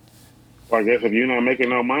 Well, I guess if you're not making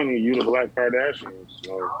no money, you the Black Kardashians.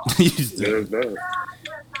 So there's that.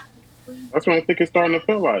 That's what I think it's starting to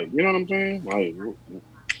feel like. You know what I'm saying? Like,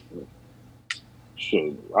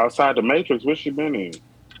 shit. Outside the Matrix, what's she been in?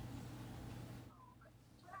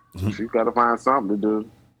 She's got to find something to do.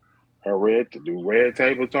 To do red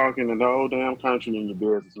table talking in the whole damn country in your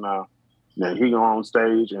business now. Then he go on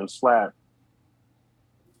stage and slap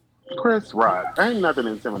Chris Rock. Ain't nothing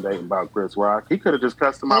intimidating about Chris Rock. He could have just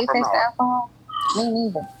cussed him out from the off. Alcohol? Me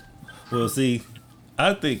neither. Well, see,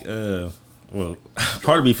 I think, well,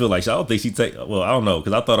 part of me feel like I don't think she take. Well, I don't know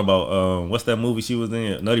because I thought about what's that movie she was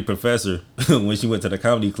in, Nutty Professor, when she went to the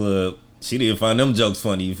comedy club. She didn't find them jokes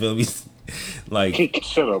funny. You feel me? Like,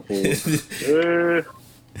 shut up, fool.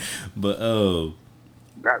 But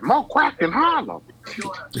got more crack than Harlem.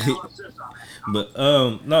 But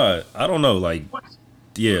no, I don't know. Like,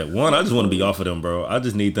 yeah, one, I just want to be off of them, bro. I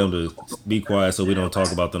just need them to be quiet so we don't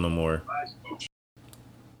talk about them no more.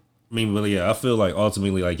 I mean, but yeah, I feel like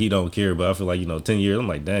ultimately, like, he don't care, but I feel like, 10 years, I'm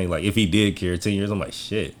like, dang, like, if he did care 10 years, I'm like,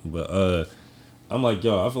 shit. But I'm like,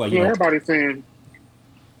 yo, I feel like, everybody's saying,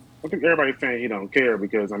 I think everybody's saying he don't care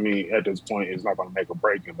because, I mean, at this point, it's not going to make or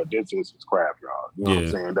break him, but this is his crap, y'all. You know what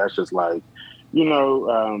I'm saying? That's just like,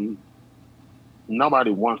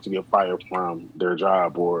 nobody wants to get fired from their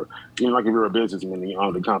job, or, like if you're a businessman and you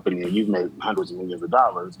own the company and you've made hundreds of millions of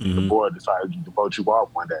dollars, and the board decides to vote you off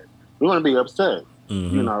one day. You're going to be upset,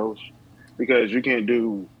 because you can't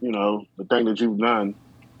do, the thing that you've done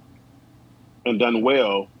and done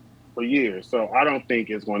well for years. So I don't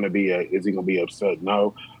think it's going to be is he going to be upset?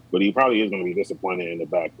 No, but he probably is going to be disappointed in the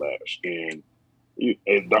backlash. And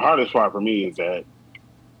the hardest part for me is that,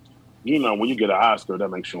 when you get an Oscar, that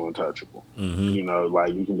makes you untouchable.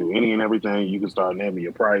 Like you can do any and everything. You can start naming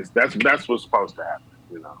your price. That's what's supposed to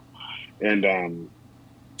happen, And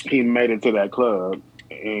he made it to that club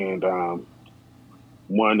and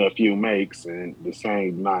won a few makes, and the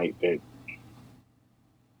same night that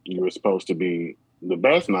you were supposed to be the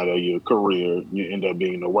best night of your career, you end up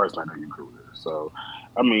being the worst night of your career. So,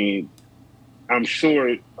 I mean, I'm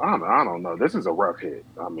sure, I don't know. This is a rough hit.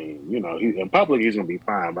 I mean, in public, he's going to be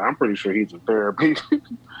fine, but I'm pretty sure he's in therapy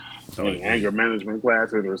and anger management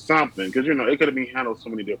classes or something. Because, it could have been handled so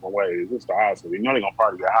many different ways. It's the Oscar. They're going to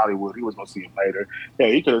party at Hollywood. He was going to see him later. Yeah,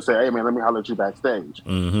 he could have said, hey, man, let me holler at you backstage.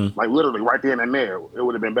 Like, literally, right then and there, it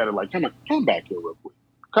would have been better. Like, come back here real quick.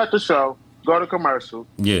 Cut the show. Go to commercial.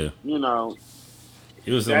 Yeah.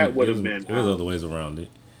 It was other ways around it.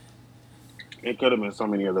 It could have been so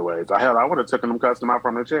many other ways. I would have taken him cussing out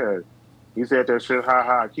from the chair. He said that shit, ha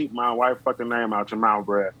ha, keep my wife fucking name out your mouth,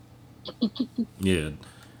 bruh. Yeah.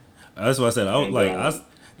 That's what I said.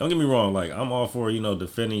 Don't get me wrong, like, I'm all for,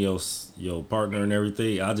 defending your partner and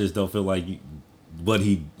everything. I just don't feel like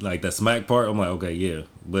that smack part, I'm like, okay, yeah.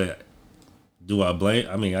 But do I blame?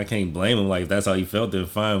 I mean, I can't blame him. Like, if that's how he felt, then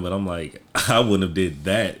fine. But I'm like, I wouldn't have did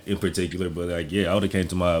that in particular. But like, yeah, I would have came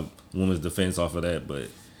to my woman's defense off of that. But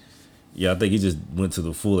yeah, I think he just went to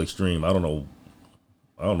the full extreme. I don't know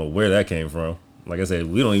where that came from. Like I said,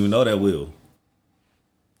 we don't even know that Will.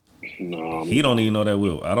 No, he don't even know that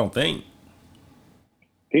Will. I don't think.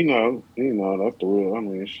 He know. That's the real. I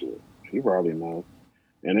mean, shit. He probably knows.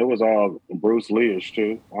 And it was all Bruce Lee-ish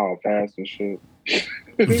too, all fast and shit.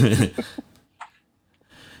 The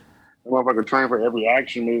motherfucker trained for every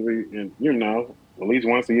action movie, and at least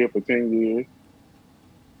once a year for 10 years.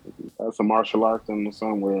 Had some martial arts in there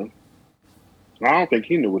somewhere. I don't think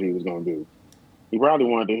he knew what he was gonna do. He probably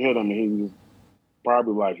wanted to hit him, and he was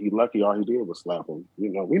probably like, he lucky all he did was slap him. We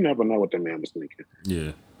never know what the man was thinking.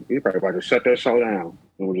 Yeah. He probably like to shut that show down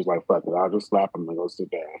and was just like, fuck it, I'll just slap him and go sit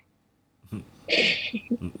down.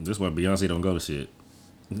 This why Beyonce don't go to shit.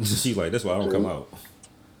 She's like, that's why I don't come out.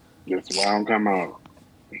 That's why I don't come out.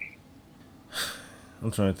 I'm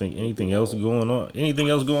trying to think. Anything else going on? Anything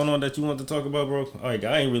else going on that you want to talk about, bro? Like,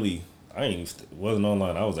 wasn't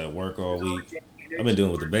online. I was at work all week. I've been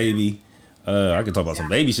dealing with the baby. I can talk about some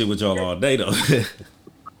baby shit with y'all all day though. Shout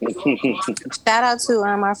out to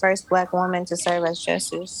our first Black woman to serve as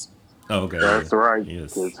justice. Oh, okay. That's right.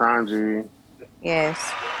 Yes. Ketanji. Yes.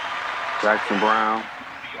 Jackson Brown.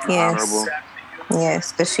 Yes. Honorable.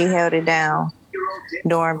 Yes, because she held it down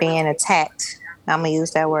during being attacked. I'm going to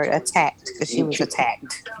use that word, attacked, because she was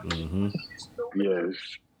attacked. Mm-hmm. Yes.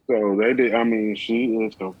 So they did. I mean, she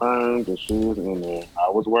is confirmed that she was in there. I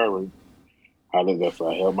was worried. I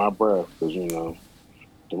held my breath because, the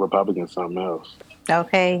Republicans something else.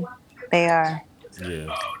 Okay, they are.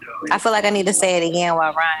 Yeah. I feel like I need to say it again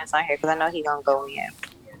while Ryan is on here because I know he's going to go in.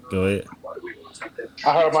 Go ahead.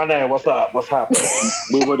 I heard my name. What's up? What's happening?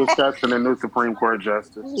 We were discussing the new Supreme Court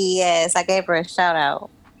justice. Yes, I gave her a shout out.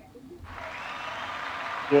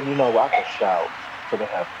 You know, I can shout to the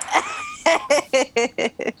heavens.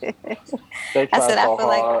 They tried so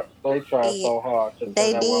hard. They tried so hard.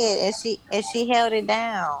 They did, and she held it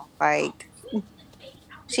down. Like,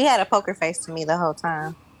 she had a poker face to me the whole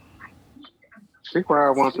time. She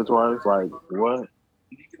cried once or twice. Like, what?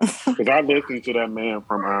 Because I listened to that man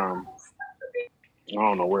from I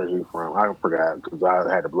don't know where he's from. I forgot because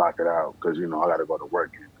I had to block it out because I got to go to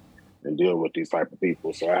work and deal with these type of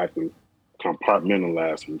people, so I have to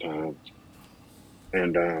compartmentalize sometimes.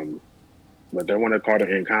 And but they want to call it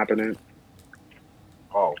incompetent.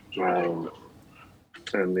 Oh, and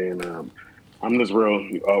then I'm just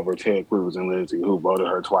real over Ted Cruz and Lindsay, who voted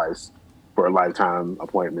her twice for lifetime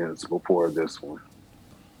appointments before this one,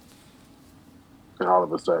 and all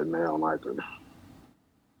of a sudden they don't like her.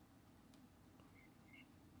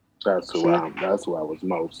 That's who I was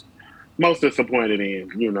most disappointed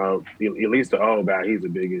in. At least the old guy, he's a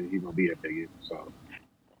bigot. He's gonna be a bigot, so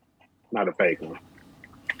not a fake one.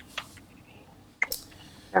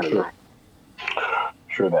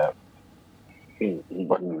 Sure that.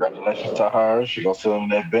 But congratulations to her. She's gonna sit on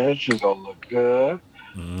that bench. She's gonna look good.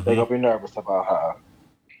 Mm-hmm. They're gonna be nervous about her.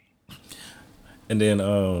 And then,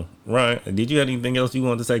 Ryan, did you have anything else you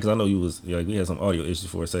wanted to say? Because I know we had some audio issues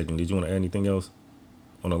for a second. Did you want to add anything else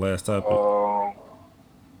on the last topic?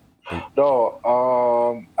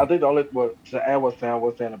 No. I think the only to add what Sam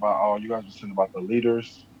was saying about you guys were saying about the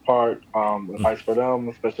leaders part, advice for them,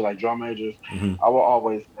 especially like drum majors. Mm-hmm. I will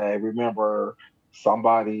always say, remember,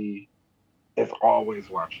 somebody is always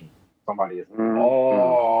watching. Somebody is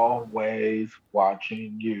always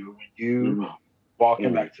watching you. When you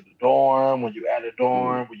walking back to the dorm, when you at a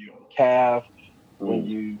dorm, when you in a caf, when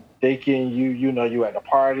you thinking you at a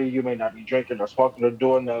party, you may not be drinking or smoking or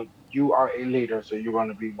doing that. You are a leader, so you're going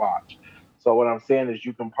to be watched. So what I'm saying is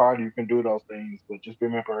you can party, you can do those things, but just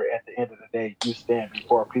remember at the end of the day, you stand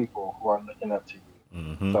before people who are looking up to you.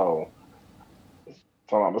 Mm-hmm. So that's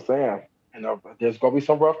all I'm saying. There's going to be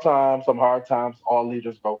some rough times, some hard times. All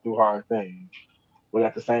leaders go through hard things. But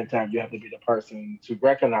at the same time, you have to be the person to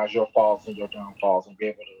recognize your faults and your downfalls and be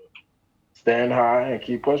able to stand high and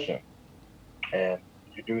keep pushing. And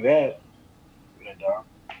you do that, you end up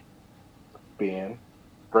being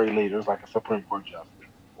great leaders like a Supreme Court justice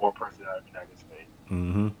or President of the United States,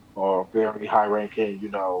 or very high-ranking,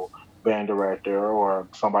 band director or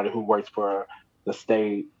somebody who works for the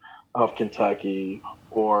state of Kentucky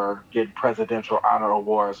or get presidential honor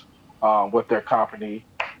awards with their company.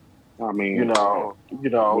 I mean,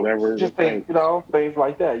 whatever. Just things, things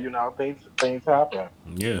like that. Things happen.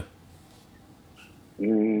 Yeah.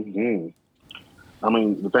 Mm-hmm. I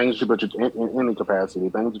mean, the things you put in any capacity,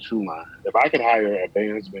 things that you mind. If I could hire a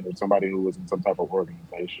bandsman or somebody who was in some type of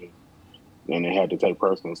organization and they had to take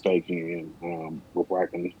personal stake in before I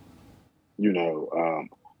can,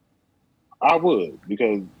 I would,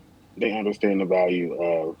 because they understand the value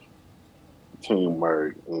of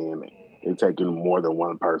teamwork and it taking more than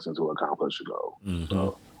one person to accomplish a goal. Mm-hmm.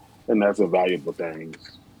 So, and that's a valuable thing.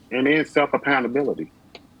 And then self-accountability.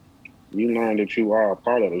 You learn that you are a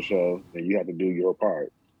part of the show and you have to do your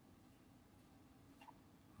part.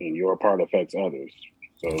 And your part affects others.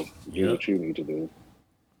 So do what you need to do.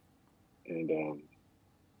 And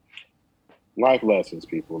life lessons,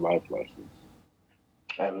 people, life lessons.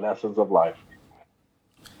 And lessons of life.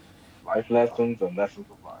 Life lessons and lessons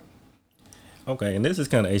of life. Okay, and this is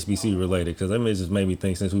kind of HBC related because that just made me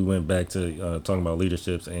think since we went back to talking about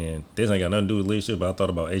leaderships, and this ain't got nothing to do with leadership, but I thought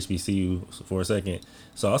about HBCU for a second.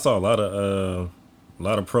 So I saw a lot of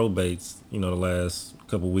probates, the last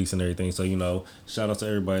couple of weeks and everything. So shout out to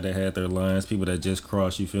everybody that had their lines, people that just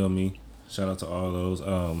crossed. You feel me? Shout out to all those.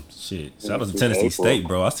 Shit. Shout out to Tennessee State,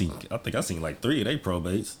 bro. I think I seen like 3 of their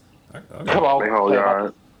probates. Come on, They hold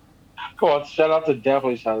yard. come on.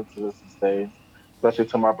 Definitely shout out to this stage, especially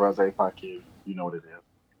to my brother A Kid. You know what it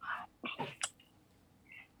is.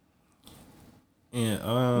 And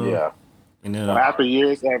Yeah. and then After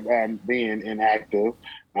years of being inactive,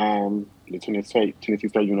 the Tennessee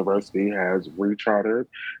State University has rechartered,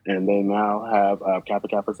 and they now have Kappa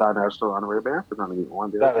Kappa Psi National Honorary Band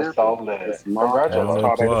on their That is campus. so lit. It's small. round of Congratulations.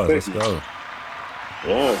 Called that a applause. Let's signal. go.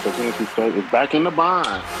 Yeah, so Tennessee State is back in the bond.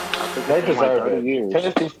 I think They it's been like deserve 30 it. years.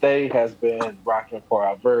 Tennessee State has been rocking for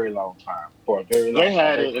a very long time. For a very long They time.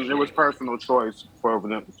 had it, and it was personal choice for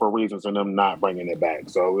reasons of them not bringing it back.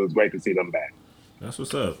 So it was great to see them back. That's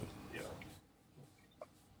what's up.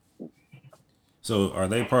 So are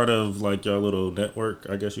they part of like your little network?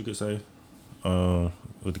 I guess you could say,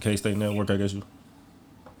 with the K State network. I guess you.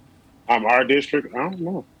 Our district, I don't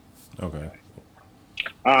know. Okay.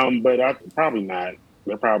 But probably not.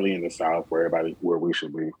 They're probably in the South where we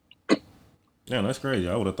should be. Yeah, that's crazy.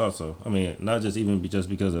 I would have thought so. I mean, not just even just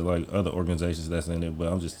because of like other organizations that's in it,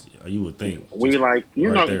 but you would think We just like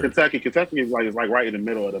right there. Kentucky. Kentucky is like right in the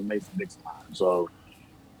middle of the Mason-Dixon line. So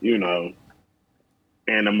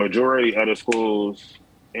and the majority of the schools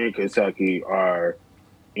in Kentucky are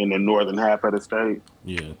in the northern half of the state.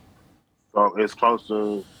 Yeah, So it's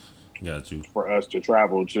closer got you. for us to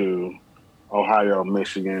travel to Ohio,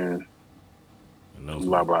 Michigan,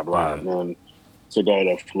 blah blah blah, and then to go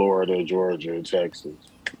to Florida, Georgia, Texas.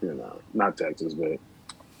 Not Texas, but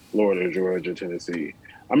Florida, Georgia, Tennessee.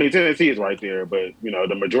 I mean, Tennessee is right there, but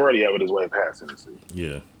the majority of it is way past Tennessee.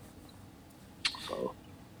 Yeah. So,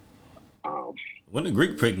 when the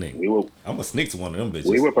Greek picnic, I'm gonna sneak to one of them bitches.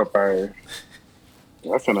 We would prefer.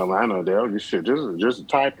 That's in Atlanta, Dale. You should just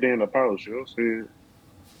type it in the post. You'll see it.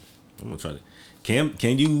 I'm gonna try to.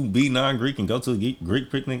 Can you be non-Greek and go to a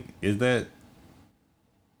Greek picnic? Is that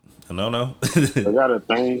a no? They got a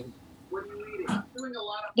thing.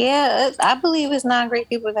 Yeah, I believe it's non-Greek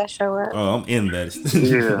people that show up. Oh, I'm in that.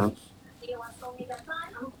 Yeah.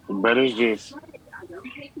 But it's just.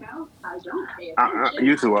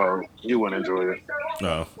 You too old. You wouldn't enjoy it.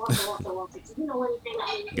 No.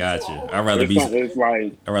 Gotcha. I'd rather It's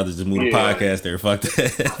like. I'd rather just move the podcast there. Fuck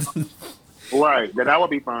that. Right, that would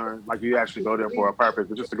be fun. Like you actually go there for a purpose,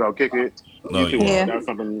 but just to go kick it. No, yeah. That's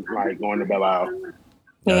something like going to Belle Isle.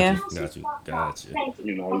 Gotcha.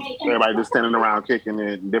 Everybody just standing around kicking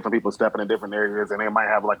it, different people stepping in different areas, and they might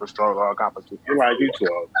have like a stroll or a competition. You're like, you too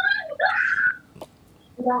old.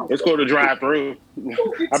 It's cool to drive through.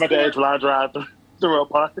 How about the HLI drive through a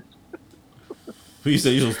park? Who you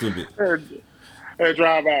say you're so stupid? Hey,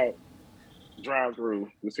 drive out. Drive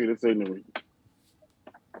through. You see the scenery.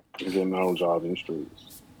 You're getting old jobs in the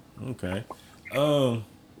streets. Okay. I'm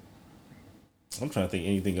trying to think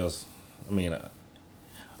anything else. I mean,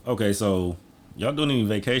 okay, so y'all doing any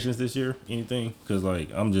vacations this year? Anything? Because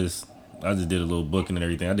like I just did a little booking and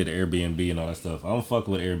everything. I did an Airbnb and all that stuff. I don't fuck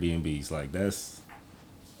with Airbnbs. Like that's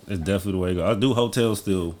definitely the way to go. I do hotels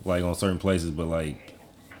still, like on certain places, but like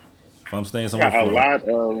if I'm staying somewhere, a lot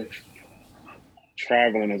of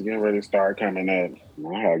traveling is getting ready to start coming up.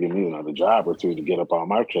 I gotta give me another job or two to get up on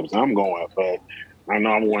my trips. I'm going, but I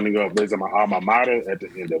know I'm going to go visit my alma mater at the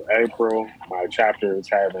end of April. My chapter is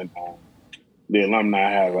having the alumni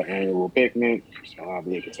have an annual picnic, so I'll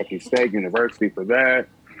be at Kentucky State University for that.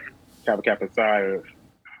 Kappa Kappa Psi.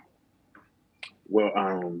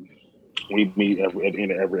 Well, we meet at the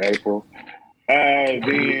end of every April.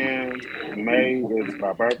 Then May is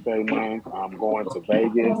my birthday month. I'm going to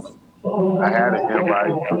Vegas. I had an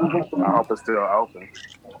invite. I hope it's still open.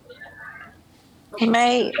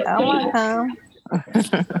 Mate, I want to come.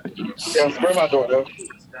 Yeah, spray my door though.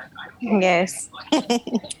 Yes.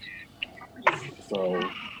 So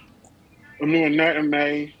I'm doing that in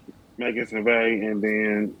May, Vegas in May, and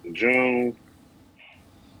then June.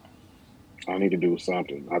 I need to do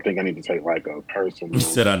something. I think I need to take like a personal. You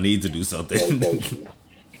said I need to do something.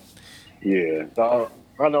 Yeah. So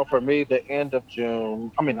I know for me, the end of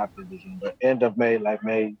June. I mean, not the end of June, but end of May, like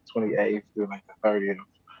May 28th through like the 30th.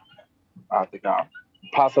 I think I'll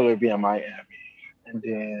possibly be in Miami, and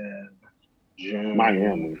then June.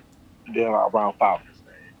 Miami. Then around Father's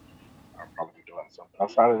Day, I'll So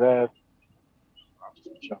outside of that, I'll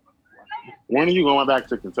just be chilling. When are you going back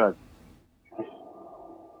to Kentucky?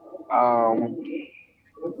 Um,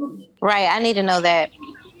 Right, I need to know that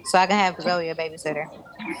so I can have Zoe a babysitter.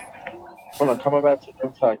 when I'm coming back to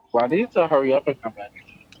Kentucky, well, I need to hurry up and come back to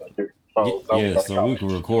Kentucky. So Zoe Yeah, gotta so we come.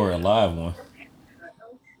 can record a live one.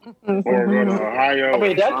 Or go to I Ohio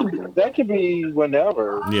mean, or something? that could be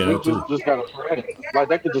whenever. Yeah, We that too. just gotta plan it. Like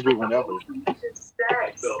that could just be whenever.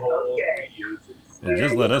 And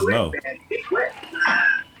just let us know.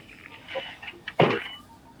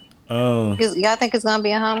 Y'all think it's gonna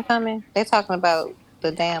be a homecoming? They're talking about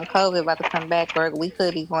the damn COVID about to come back, or we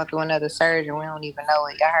could be going through another surge and we don't even know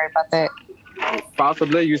it. Y'all heard about that?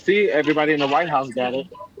 Possibly, you see, everybody in the White House got it.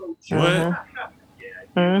 What?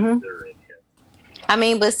 Mm-hmm. I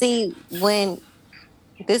mean, but see, when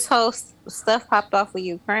this whole stuff popped off with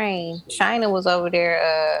Ukraine, China was over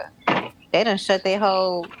there. They done shut their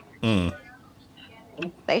whole.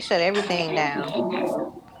 They shut everything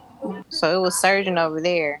down. So it was surging over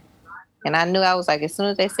there. And I knew, I was like, as soon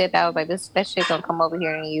as they said that, I was like, that shit gonna come over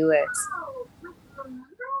here in the US.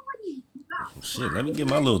 Shit, let me get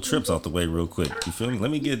my little trips out the way real quick. You feel me?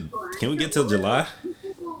 Can we get till July?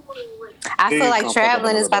 I feel Please like don't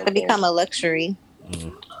traveling forget is about to about that. become a luxury.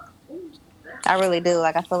 I really do.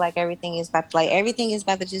 Like, I feel like everything is about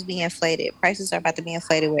to just be inflated. Prices are about to be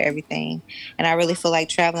inflated with everything. And I really feel like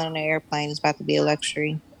traveling on an airplane is about to be a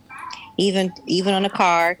luxury. Even on a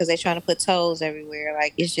car, because they're trying to put tolls everywhere.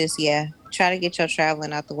 Like, it's just, yeah, try to get your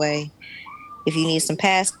traveling out the way. If you need some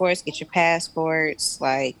passports, get your passports.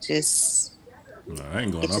 Like, just No, I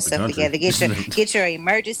ain't going get out the yourself country. together. Get your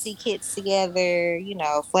emergency kits together. You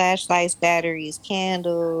know, flashlights, batteries,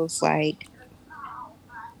 candles. Like,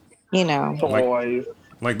 you know. Toys,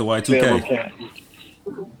 like the bedroom Y2K. candy.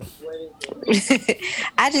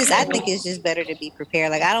 I think it's just better to be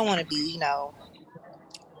prepared. Like, I don't want to be,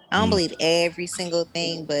 I don't believe every single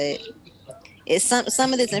thing, but it's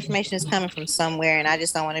some of this information is coming from somewhere, and I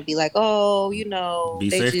just don't want to be like, oh, Be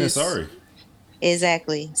they safe than just sorry.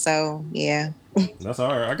 exactly. So yeah. That's all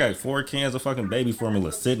right. I got 4 cans of fucking baby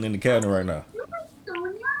formula sitting in the cabinet right now.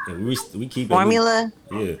 And we keep at least, Formula.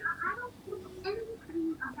 yeah.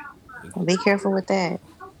 Be careful with that.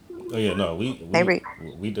 Oh yeah, no,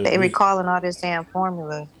 They recalling all this damn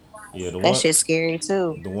formula. yeah, That shit's scary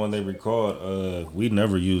too. the one they recalled, we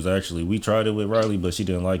never used actually. We tried it with Riley, but she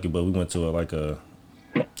didn't like it. But we went to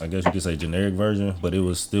I guess you could say generic version, but it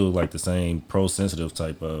was still like the same pro sensitive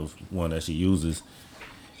type of one that she uses.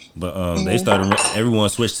 But they started, everyone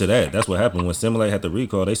switched to that. That's what happened when Similac had the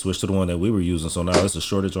recall. They switched to the one that we were using, so now it's a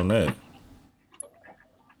shortage on that.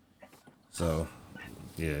 So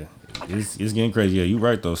yeah, it's getting crazy. Yeah, you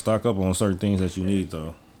right though. Stock up on certain things that you need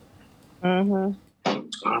though.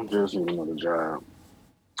 Mm-hmm. I'm just need another job,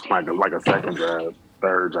 like a second job,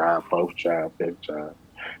 third job, fourth job, fifth job.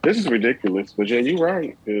 This is ridiculous, but yeah, you're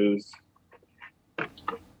right. Because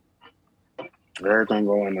everything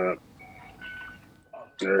going up,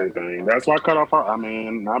 everything. That's why I cut off. I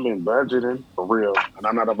mean, I've been budgeting for real, and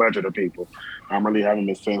I'm not a budgeter people. I'm really having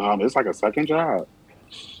to send home. It's like a second job,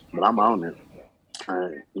 but I'm on it. All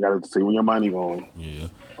right, you got to see where your money going. Yeah.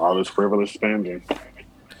 All this frivolous spending.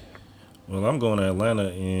 Well, I'm going to Atlanta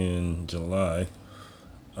in July.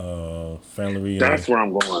 Family reunion. That's where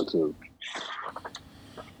I'm going to.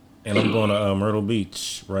 And I'm going to Myrtle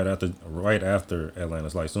Beach right after Atlanta.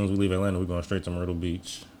 It's like as soon as we leave Atlanta, we're going straight to Myrtle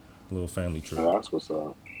Beach. A little family trip. Yeah, that's what's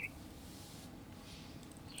up.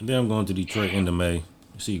 And then I'm going to Detroit end of May.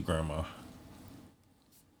 See grandma.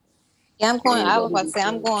 Yeah, I was about to say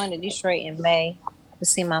I'm going to Detroit in May to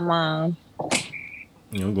see my mom.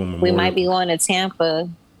 Yeah, I'm going We might be going to Tampa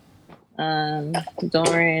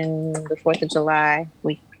during the 4th of July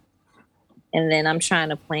week. And then I'm trying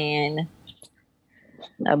to plan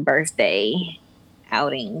a birthday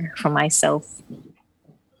outing for myself.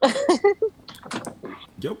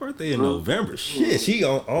 Your birthday in November. Shit, she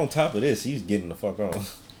on top of this. She's getting the fuck on.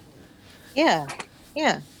 Yeah.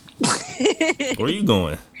 Where you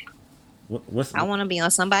going? I want to be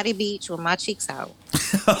on somebody beach with my cheeks out.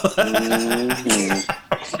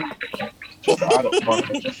 So out of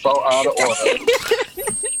order.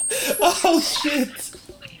 Oh shit.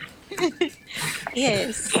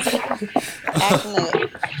 Yes. Acting up.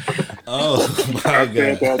 Oh my I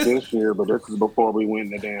said god. that this year, but this is before we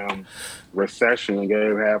went into damn recession and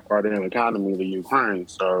gave half our damn economy to Ukraine.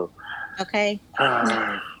 So, Okay.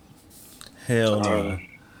 Hell no.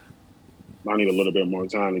 I need a little bit more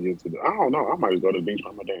time to get to I don't know. I might go to the beach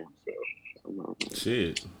by my damn self.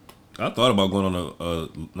 Shit. I thought about going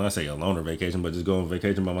on not say a loner vacation, but just go on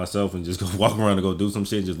vacation by myself and just go walk around and go do some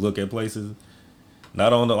shit, just look at places.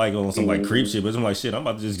 Not on like on some like creep shit, but I'm like shit. I'm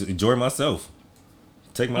about to just enjoy myself,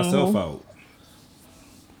 take myself out.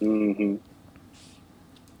 Mm-hmm.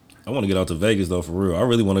 I want to get out to Vegas though, for real. I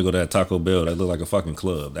really want to go to that Taco Bell that look like a fucking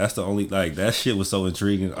club. That's the only like that shit was so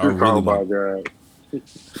intriguing. I really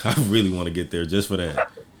want to get there just for that.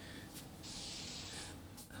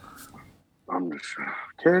 I'm just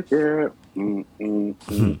kick it. All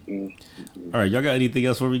right, y'all got anything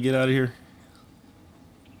else before we get out of here?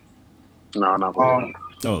 No, not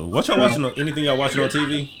Oh, what y'all watching? Anything y'all watching on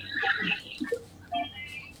TV?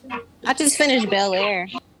 I just finished Bel Air.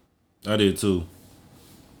 I did too.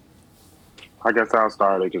 I guess I'll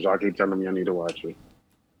start it because y'all keep telling me I need to watch it.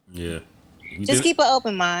 Yeah. Just keep an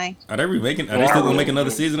open mind. Are they remaking? Are they still gonna make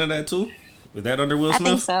another season of that too? Is that under Will Smith?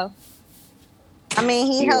 I think so. I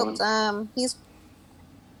mean, he helped.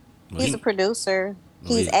 He's a producer.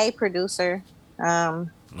 He's a producer.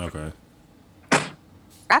 Okay.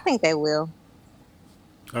 I think they will.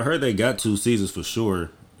 I heard they got 2 seasons for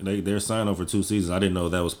sure. They're signed on for 2 seasons. I didn't know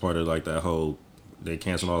that was part of like that whole. They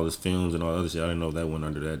canceled all his films and all other shit. I didn't know that went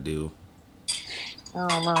under that deal. I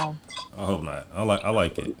don't know. I hope not. I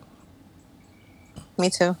like it. Me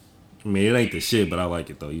too. I mean, it ain't the shit, but I like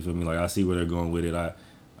it though. You feel me? Like I see where they're going with it. I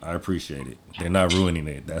appreciate it. They're not ruining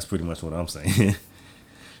it. That's pretty much what I'm saying.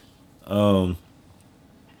 I'm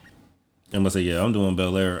gonna say yeah. I'm doing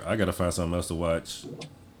Bel Air. I gotta find something else to watch.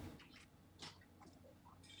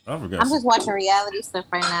 I forgot. I'm just watching reality stuff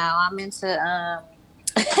right now. I'm into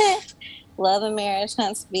Love and Marriage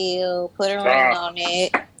Huntsville. Put a ring on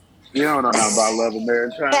it. You don't know nothing about Love and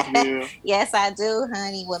Marriage Huntsville. Yes, I do,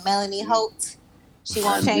 honey. With Melanie Holt. She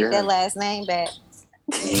won't change that last name back.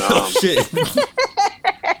 No. Oh, shit.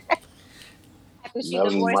 After she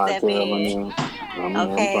divorced that man.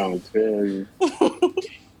 I'm trying to tell you.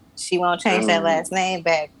 She won't change that last name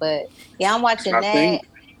back. But yeah, I'm watching that. Think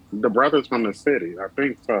the brothers from the city. I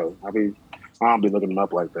think so. I don't be looking them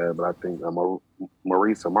up like that, but I think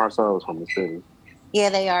Maurice and Marcel is from the city. Yeah,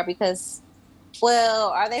 they are because, well,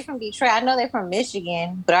 are they from Detroit? I know they're from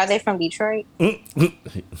Michigan, but are they from Detroit?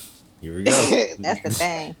 Here we go. That's the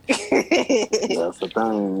thing. That's the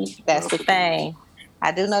thing. That's the thing.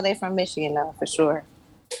 I do know they're from Michigan, though, for sure.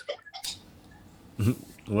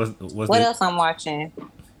 What else I'm watching?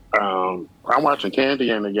 I'm watching Candy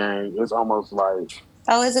and the Gang. It's almost like...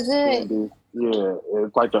 Oh, is it good? Candy. Yeah,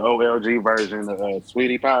 it's like the OLG version of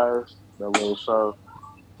Sweetie Pies, that little show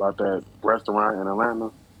about that restaurant in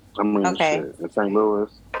Atlanta. I mean, shit, in St. Louis.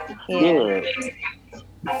 Yeah.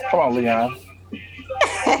 Come on, Leon.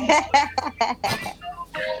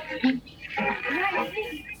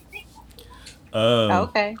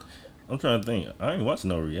 Okay. I'm trying to think. I ain't watching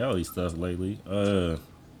no reality stuff lately. No,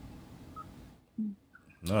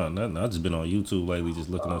 nothing. I've just been on YouTube lately, just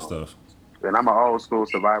looking up stuff. And I'm an old school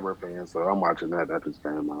Survivor fan, so I'm watching that. That just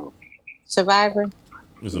came out. Survivor?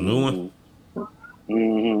 It's a new one?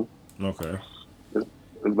 Mm-hmm. Okay. It's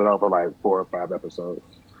been out for like 4 or 5 episodes.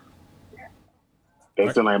 They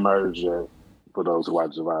still ain't merged yet, for those who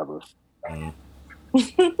watch Survivor.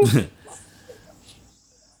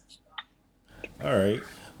 All right.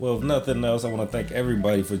 Well, if nothing else, I want to thank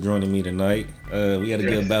everybody for joining me tonight. We had a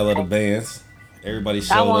good battle of the bands. Everybody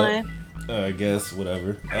showed up. I guess,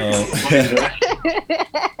 whatever.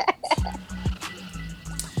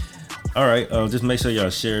 All right. Just make sure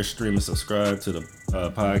y'all share, stream, and subscribe to the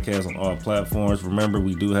podcast on all platforms. Remember,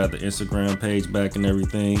 we do have the Instagram page back and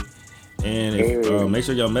everything. And if, make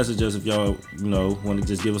sure y'all message us if y'all, want to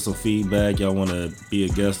just give us some feedback. Y'all want to be a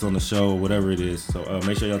guest on the show or whatever it is. So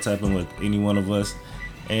make sure y'all tap in with any one of us.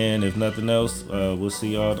 And if nothing else, we'll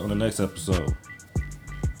see y'all on the next episode.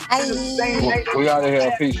 We out of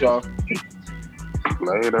here. Peace, y'all.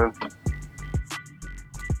 Later.